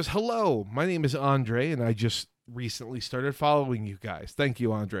it goes, hello, my name is Andre, and I just recently started following you guys. Thank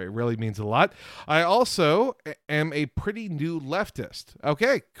you, Andre. It really means a lot. I also am a pretty new leftist.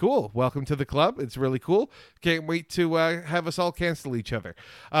 Okay, cool. Welcome to the club. It's really cool. Can't wait to have us all cancel each other.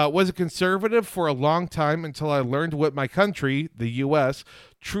 Was a conservative for a long time until I learned what my country, the U.S.,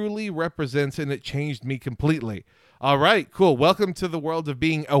 truly represents, and it changed me completely. All right, cool. Welcome to the world of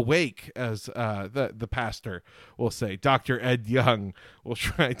being awake, as the pastor will say. Dr. Ed Young will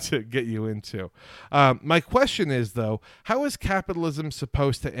try to get you into. My question is, though, how is capitalism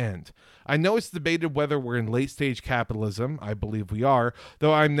supposed to end? I know it's debated whether we're in late-stage capitalism. I believe we are,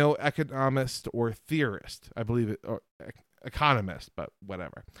 though I'm no economist or theorist. I believe it... Or, economist, but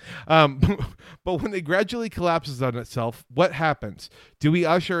whatever. But when it gradually collapses on itself, what happens? Do we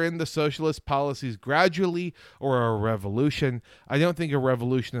usher in the socialist policies gradually, or a revolution? I don't think a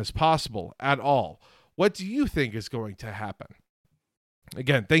revolution is possible at all. What do you think is going to happen?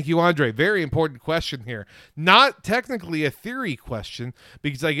 Again, thank you, Andre. Very important question here. Not technically a theory question,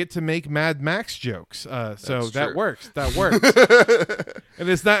 because I get to make Mad Max jokes. So that works. That works. And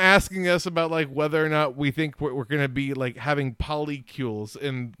it's not asking us about whether or not we think we're going to be having polycules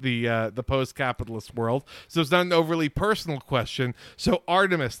in the post-capitalist world. So it's not an overly personal question. So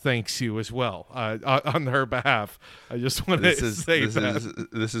Artemis thanks you as well on her behalf. I just want to say that.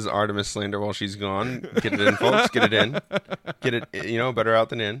 This is Artemis slander while she's gone. Get it in, folks. Get it in. Get it, better out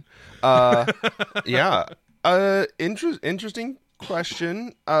than in. Yeah. Interesting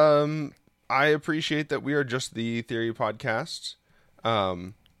question. I appreciate that we are just the theory podcast.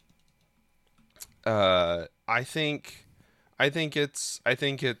 I think it's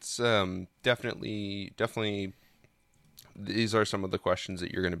definitely these are some of the questions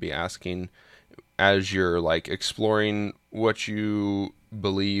that you're going to be asking as you're like exploring what you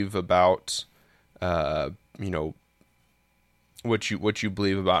believe about, what you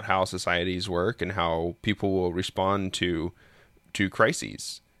believe about how societies work and how people will respond to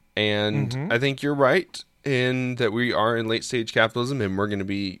crises. And I think you're right in that we are in late stage capitalism, and we're going to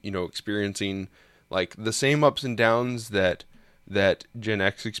be, experiencing like the same ups and downs that Gen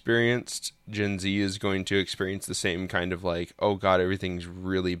X experienced. Gen Z is going to experience the same kind of like, oh God, everything's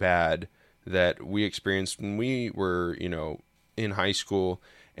really bad that we experienced when we were, in high school.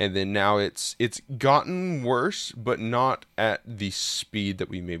 And then now it's gotten worse, but not at the speed that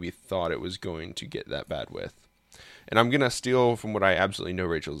we maybe thought it was going to get that bad with. And I'm going to steal from what I absolutely know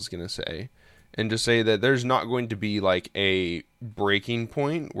Rachel is going to say, and just say that there's not going to be like a breaking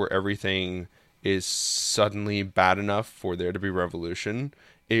point where everything is suddenly bad enough for there to be revolution.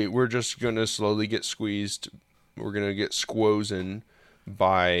 We're just going to slowly get squeezed. We're going to get squozen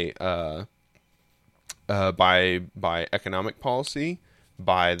by economic policy,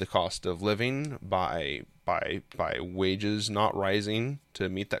 by the cost of living, by wages not rising to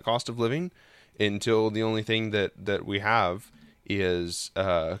meet that cost of living, until the only thing that we have is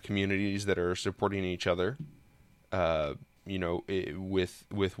communities that are supporting each other,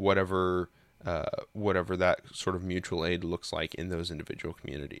 with whatever that sort of mutual aid looks like in those individual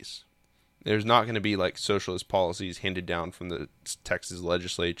communities. There's not going to be like socialist policies handed down from the Texas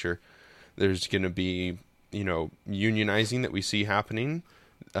legislature. There's going to be, unionizing that we see happening.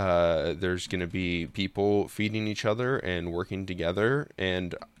 There's going to be people feeding each other and working together.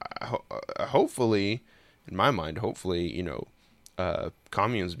 And hopefully, in my mind,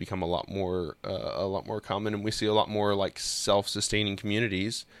 communes become a lot more common, and we see a lot more like self-sustaining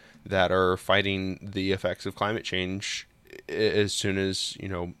communities that are fighting the effects of climate change as soon as,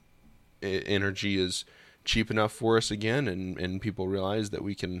 energy is cheap enough for us again, and people realize that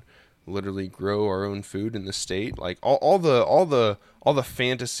we can literally grow our own food in the state. Like all the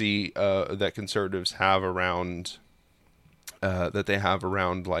fantasy that conservatives have around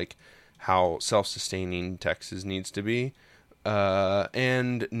like how self-sustaining Texas needs to be,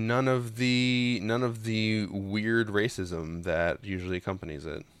 and none of the weird racism that usually accompanies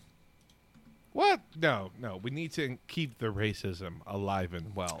it. What? No. We need to keep the racism alive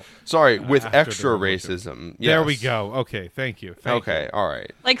and well. Sorry, with extra racism. Yes. There we go. Okay, thank you. Okay, all right.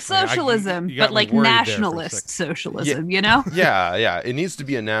 Like socialism, but like nationalist socialism, Yeah, yeah. It needs to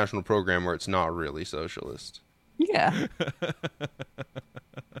be a national program where it's not really socialist. Yeah.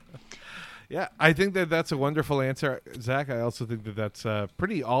 Yeah, I think that's a wonderful answer, Zach. I also think that's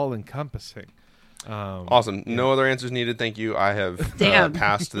pretty all-encompassing. Awesome. No other answers needed. Thank you. I have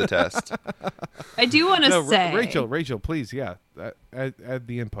passed the test. I do want to say, Rachel, please, add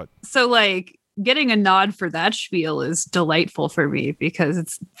the input. So, like, getting a nod for that spiel is delightful for me because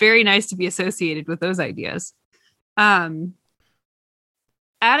it's very nice to be associated with those ideas. Adding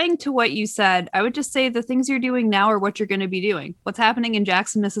to what you said, I would just say the things you're doing now are what you're going to be doing. What's happening in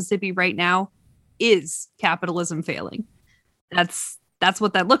Jackson, Mississippi right now is capitalism failing. That's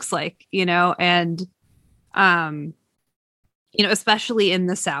what that looks like, and, especially in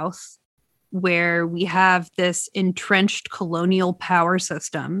the South, where we have this entrenched colonial power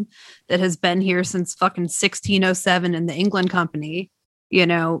system that has been here since fucking 1607 in the England Company.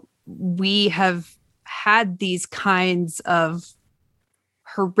 We have had these kinds of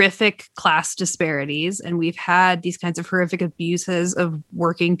horrific class disparities, and we've had these kinds of horrific abuses of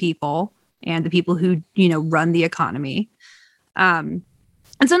working people and the people who, run the economy. And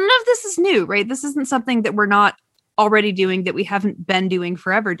so none of this is new, right? This isn't something that we're not already doing, that we haven't been doing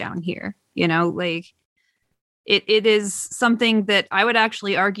forever down here. It is something that I would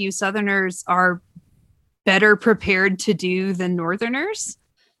actually argue Southerners are better prepared to do than Northerners.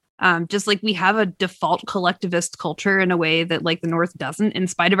 Just like we have a default collectivist culture in a way that like the North doesn't. In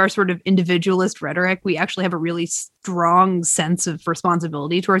spite of our sort of individualist rhetoric, we actually have a really strong sense of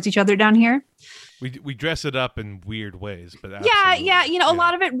responsibility towards each other down here. We dress it up in weird ways, but a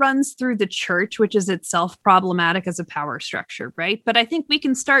lot of it runs through the church, which is itself problematic as a power structure, right? But I think we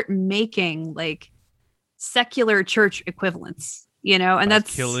can start making like secular church equivalents, and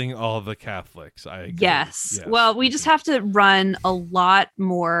that's killing all the Catholics. I agree. Yes. Well, we just have to run a lot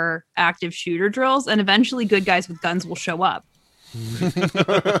more active shooter drills, and eventually good guys with guns will show up.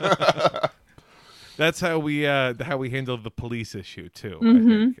 That's how we handled the police issue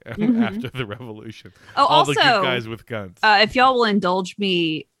too. I think after the revolution. Oh, all also, the good guys with guns. If y'all will indulge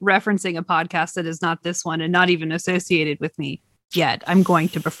me referencing a podcast that is not this one and not even associated with me yet, I'm going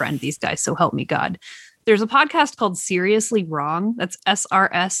to befriend these guys. So help me God. There's a podcast called Seriously Wrong. That's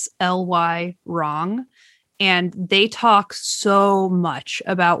SRSLY Wrong. And they talk so much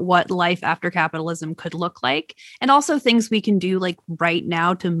about what life after capitalism could look like, and also things we can do like right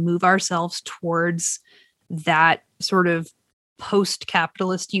now to move ourselves towards that sort of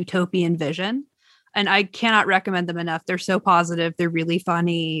post-capitalist utopian vision. And I cannot recommend them enough. They're so positive. They're really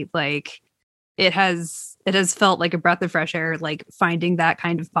funny. Like it has felt like a breath of fresh air, like finding that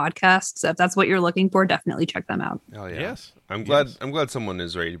kind of podcast. So if that's what you're looking for, definitely check them out. Oh yeah. Yes. I'm glad someone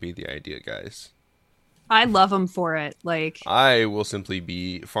is ready to be the idea guys. I love them for it. Like I will simply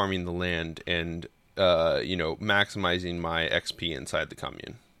be farming the land and maximizing my XP inside the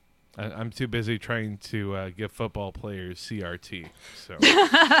commune. I'm too busy trying to give football players CRT. So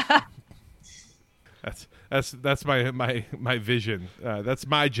that's my vision. That's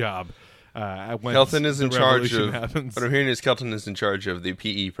my job. Kelton is in charge of. Happens. What I'm hearing is Kelton is in charge of the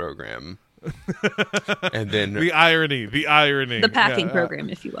PE program. And then the irony, the packing program,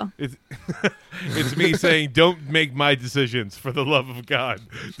 if you will. It's me saying, "Don't make my decisions, for the love of God.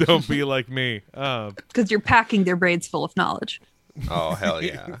 Don't be like me." Because you're packing their brains full of knowledge. Oh hell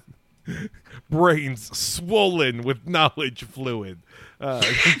yeah! Brains swollen with knowledge fluid.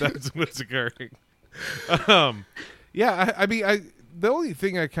 That's what's occurring. Yeah, I mean, the only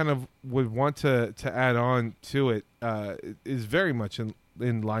thing I kind of would want to add on to it is very much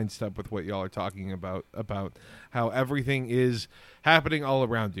in line step with what y'all are talking about how everything is happening all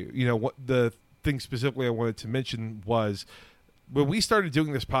around you. You know, what the thing specifically I wanted to mention was when we started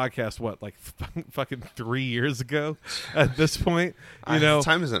doing this podcast, like fucking 3 years ago at this point,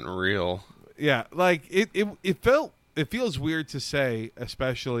 time isn't real. Yeah. Like it feels weird to say,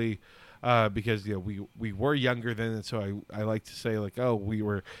 especially because we were younger then, and so I like to say like, oh, we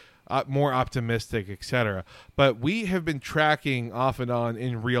were more optimistic, etc. But we have been tracking off and on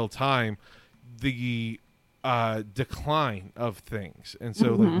in real time the decline of things, and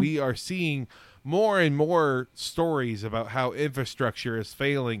so like we are seeing more and more stories about how infrastructure is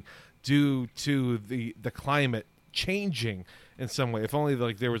failing due to the climate changing in some way. If only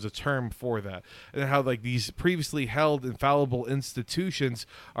like there was a term for that, and how like these previously held infallible institutions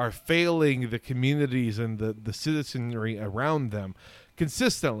are failing the communities and the citizenry around them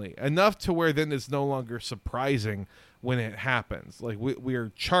consistently enough to where then it's no longer surprising when it happens. Like we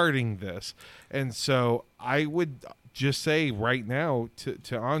are charting this, and so I would just say right now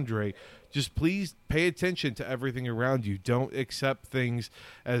to Andre, just please pay attention to everything around you. Don't accept things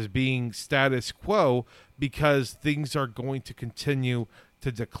as being status quo, because things are going to continue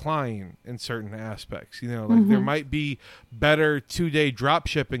to decline in certain aspects. Like there might be better 2-day drop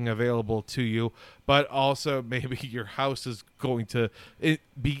shipping available to you, but also maybe your house is going to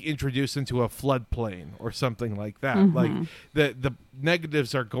be introduced into a floodplain or something like that. Like the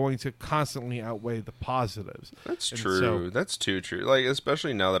negatives are going to constantly outweigh the positives. That's true. That's too true. Like,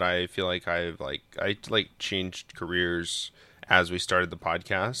 especially now that I feel like I changed careers as we started the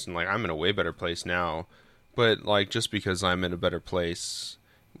podcast, and like I'm in a way better place now. But like, just because I'm in a better place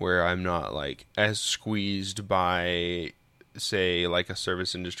where I'm not like as squeezed by, say, like a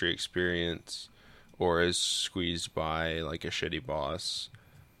service industry experience, or as squeezed by like a shitty boss,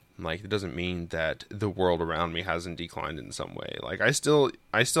 like it doesn't mean that the world around me hasn't declined in some way. Like I still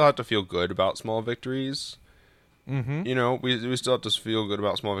have to feel good about small victories. We still have to feel good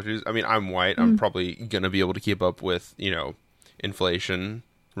about small victories. I mean, I'm white. I'm probably gonna be able to keep up with inflation.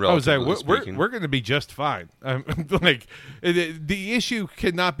 We're going to be just fine. Like the issue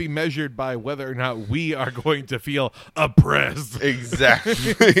cannot be measured by whether or not we are going to feel oppressed.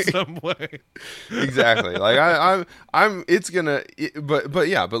 Exactly. In some way. Exactly. Like it's gonna. But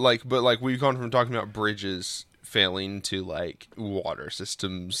we've gone from talking about bridges failing to like water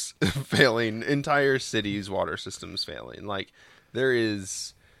systems failing, entire cities' water systems failing. Like there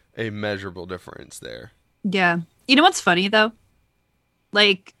is a measurable difference there. Yeah. You know what's funny though?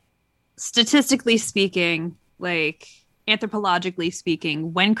 Like, statistically speaking, like anthropologically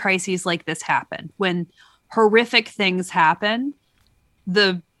speaking, when crises like this happen, when horrific things happen,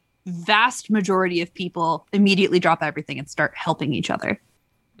 the vast majority of people immediately drop everything and start helping each other.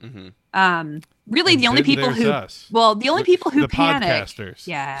 Really, the only people who panic, podcasters.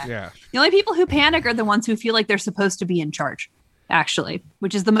 Yeah. The only people who panic are the ones who feel like they're supposed to be in charge, actually,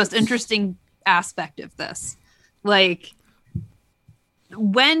 which is the most interesting aspect of this. Like,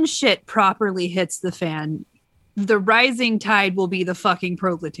 when shit properly hits the fan, the rising tide will be the fucking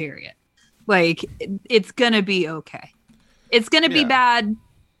proletariat. Like, it's gonna be okay. It's gonna be bad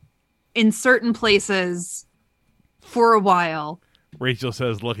in certain places for a while. Rachel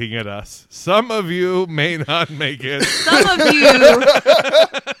says, looking at us, some of you may not make it. Some of you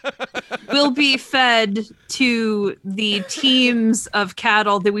will be fed to the teams of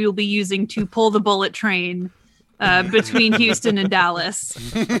cattle that we will be using to pull the bullet train between Houston and Dallas.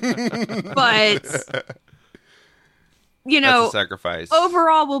 But that's a sacrifice.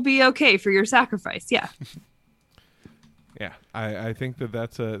 Overall we'll be okay for your sacrifice. Yeah. Yeah, I think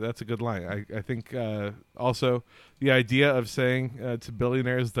that's a good line. I think also the idea of saying to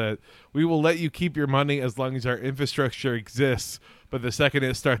billionaires that we will let you keep your money as long as our infrastructure exists, but the second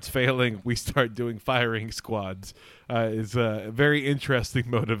it starts failing, we start doing firing squads is a very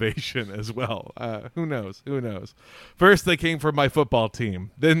interesting motivation as well. Who knows? Who knows? First they came for my football team,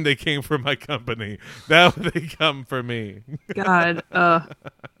 then they came for my company. Now they come for me. God,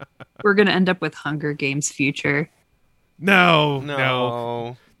 we're gonna end up with Hunger Games future.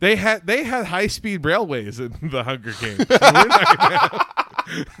 No. They had high-speed railways in the Hunger Games. So we're not gonna have...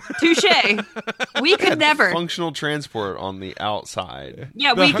 Touche. We could never. Functional transport on the outside.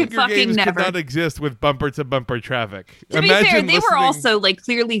 Yeah, we could fucking Games never. Could not exist with bumper-to-bumper traffic. To be fair, they were also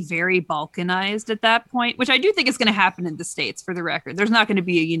clearly very balkanized at that point, which I do think is going to happen in the States, for the record. There's not going to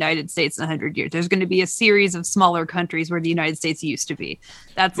be a United States in 100 years. There's going to be a series of smaller countries where the United States used to be.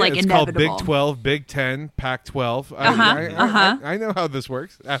 That's it's inevitable. It's called Big 12, Big 10, Pac-12. I know how this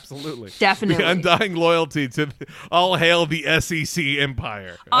works. Absolutely. Definitely. The undying loyalty to all hail the SEC empire.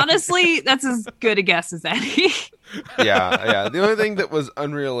 Honestly, that's as good a guess as any. Yeah. The only thing that was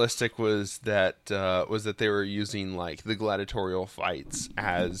unrealistic was that they were using like the gladiatorial fights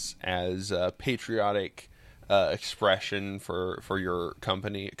as patriotic expression for your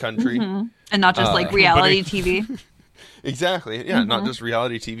country, and not just like reality TV. Exactly. Yeah, not just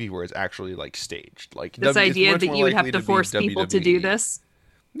reality TV where it's actually like staged. Like this idea that you would have to force people to do this.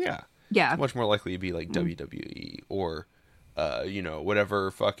 Yeah. Yeah. It's much more likely to be like WWE or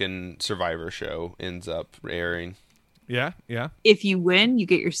whatever fucking Survivor show ends up airing. Yeah. If you win, you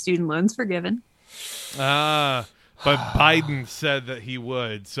get your student loans forgiven. But Biden said that he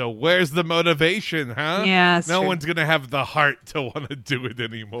would. So where's the motivation, huh? Yeah, no one's going to have the heart to want to do it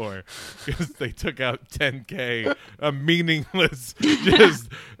anymore because they took out $10K, a meaningless, just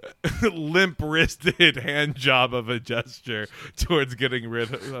limp-wristed hand job of a gesture towards getting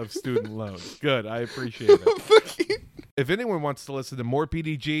rid of student loans. Good. I appreciate it. If anyone wants to listen to more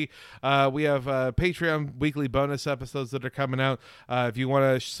PDG, we have Patreon weekly bonus episodes that are coming out. If you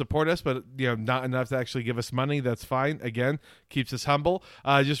want to support us, but not enough to actually give us money, that's fine. Again, keeps us humble.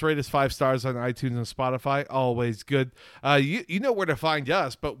 Just rate us 5 stars on iTunes and Spotify. Always good. You know where to find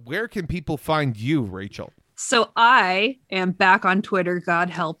us, but where can people find you, Rachel? So I am back on Twitter. God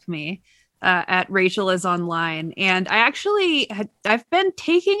help me. At Rachel is Online. And I've been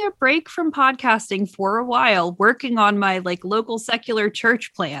taking a break from podcasting for a while, working on my local secular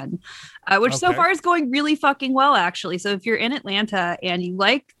church plan, which so far is going really fucking well, actually. So if you're in Atlanta and you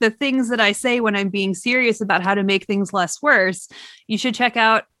like the things that I say when I'm being serious about how to make things less worse, you should check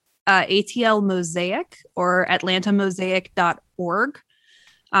out ATL Mosaic or atlantamosaic.org.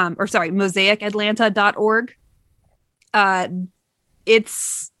 Mosaicatlanta.org.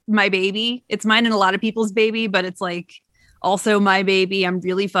 It's my baby. It's mine and a lot of people's baby, but it's also my baby. I'm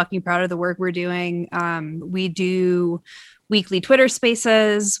really fucking proud of the work we're doing. We do weekly Twitter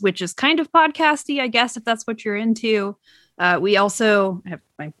spaces, which is kind of podcasty, I guess, if that's what you're into. We also have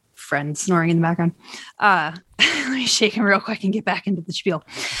my friend snoring in the background. Let me shake him real quick and get back into the spiel.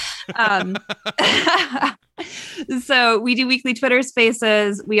 So we do weekly Twitter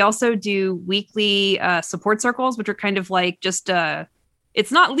spaces. We also do weekly support circles, which are kind of it's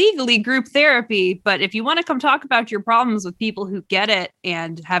not legally group therapy, but if you want to come talk about your problems with people who get it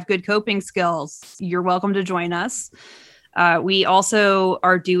and have good coping skills, you're welcome to join us. We also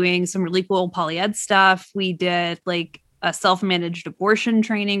are doing some really cool poly-ed stuff. We did a self-managed abortion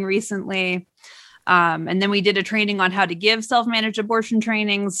training recently. And then we did a training on how to give self-managed abortion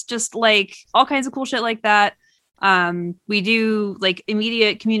trainings, just all kinds of cool shit like that. We do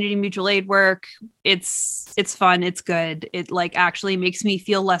immediate community mutual aid work. It's fun. It's good. It actually makes me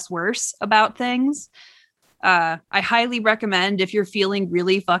feel less worse about things. I highly recommend, if you're feeling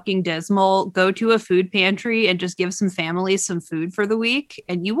really fucking dismal, go to a food pantry and just give some families some food for the week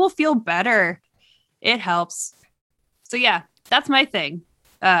and you will feel better. It helps. So yeah, that's my thing.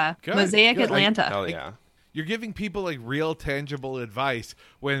 Mosaic Atlanta. Hell yeah. You're giving people real tangible advice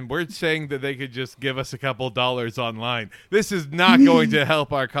when we're saying that they could just give us a couple dollars online. This is not going to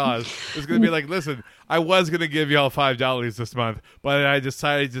help our cause. It's going to be listen, I was going to give y'all $5 this month, but I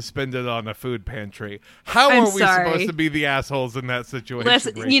decided to spend it on a food pantry. How are we supposed to be the assholes in that situation?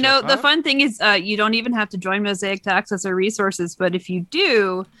 Listen, Rachel, the fun thing is you don't even have to join Mosaic to access our resources, but if you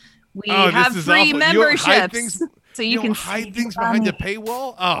do, we have free memberships. So so you can hide things behind a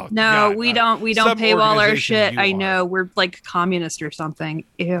paywall. Oh no, God. we don't paywall our shit. I know, we're like communist or something.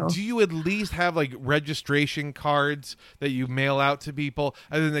 Ew. Do you at least have like registration cards that you mail out to people,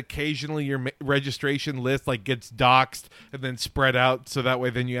 and then occasionally your registration list like gets doxed and then spread out, so that way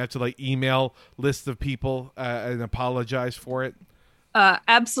then you have to like email lists of people and apologize for it?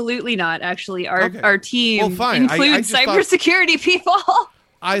 Absolutely not. Actually, our team includes I cybersecurity people.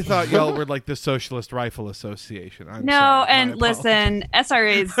 I thought y'all were like the Socialist Rifle Association. Listen,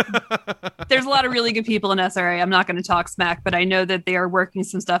 SRAs, there's a lot of really good people in SRA. I'm not going to talk smack, but I know that they are working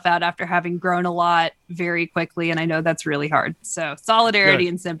some stuff out after having grown a lot very quickly, and I know that's really hard. So solidarity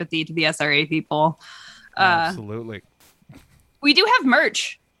and sympathy to the SRA people. Absolutely. We do have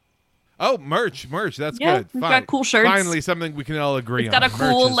merch. Oh, merch. That's good. We've got cool shirts. Finally, something we can all agree on. It's got a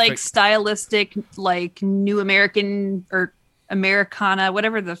cool, like, stylistic, like, new American or Americana,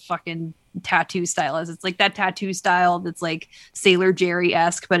 whatever the fucking tattoo style is. It's like that tattoo style that's like Sailor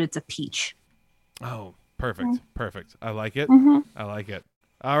Jerry-esque, but it's a peach. Oh, perfect. Perfect. I like it. Mm-hmm. I like it.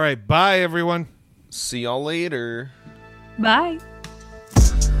 All right. Bye, everyone. See y'all later. Bye.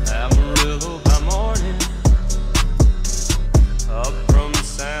 Amarillo by morning, up from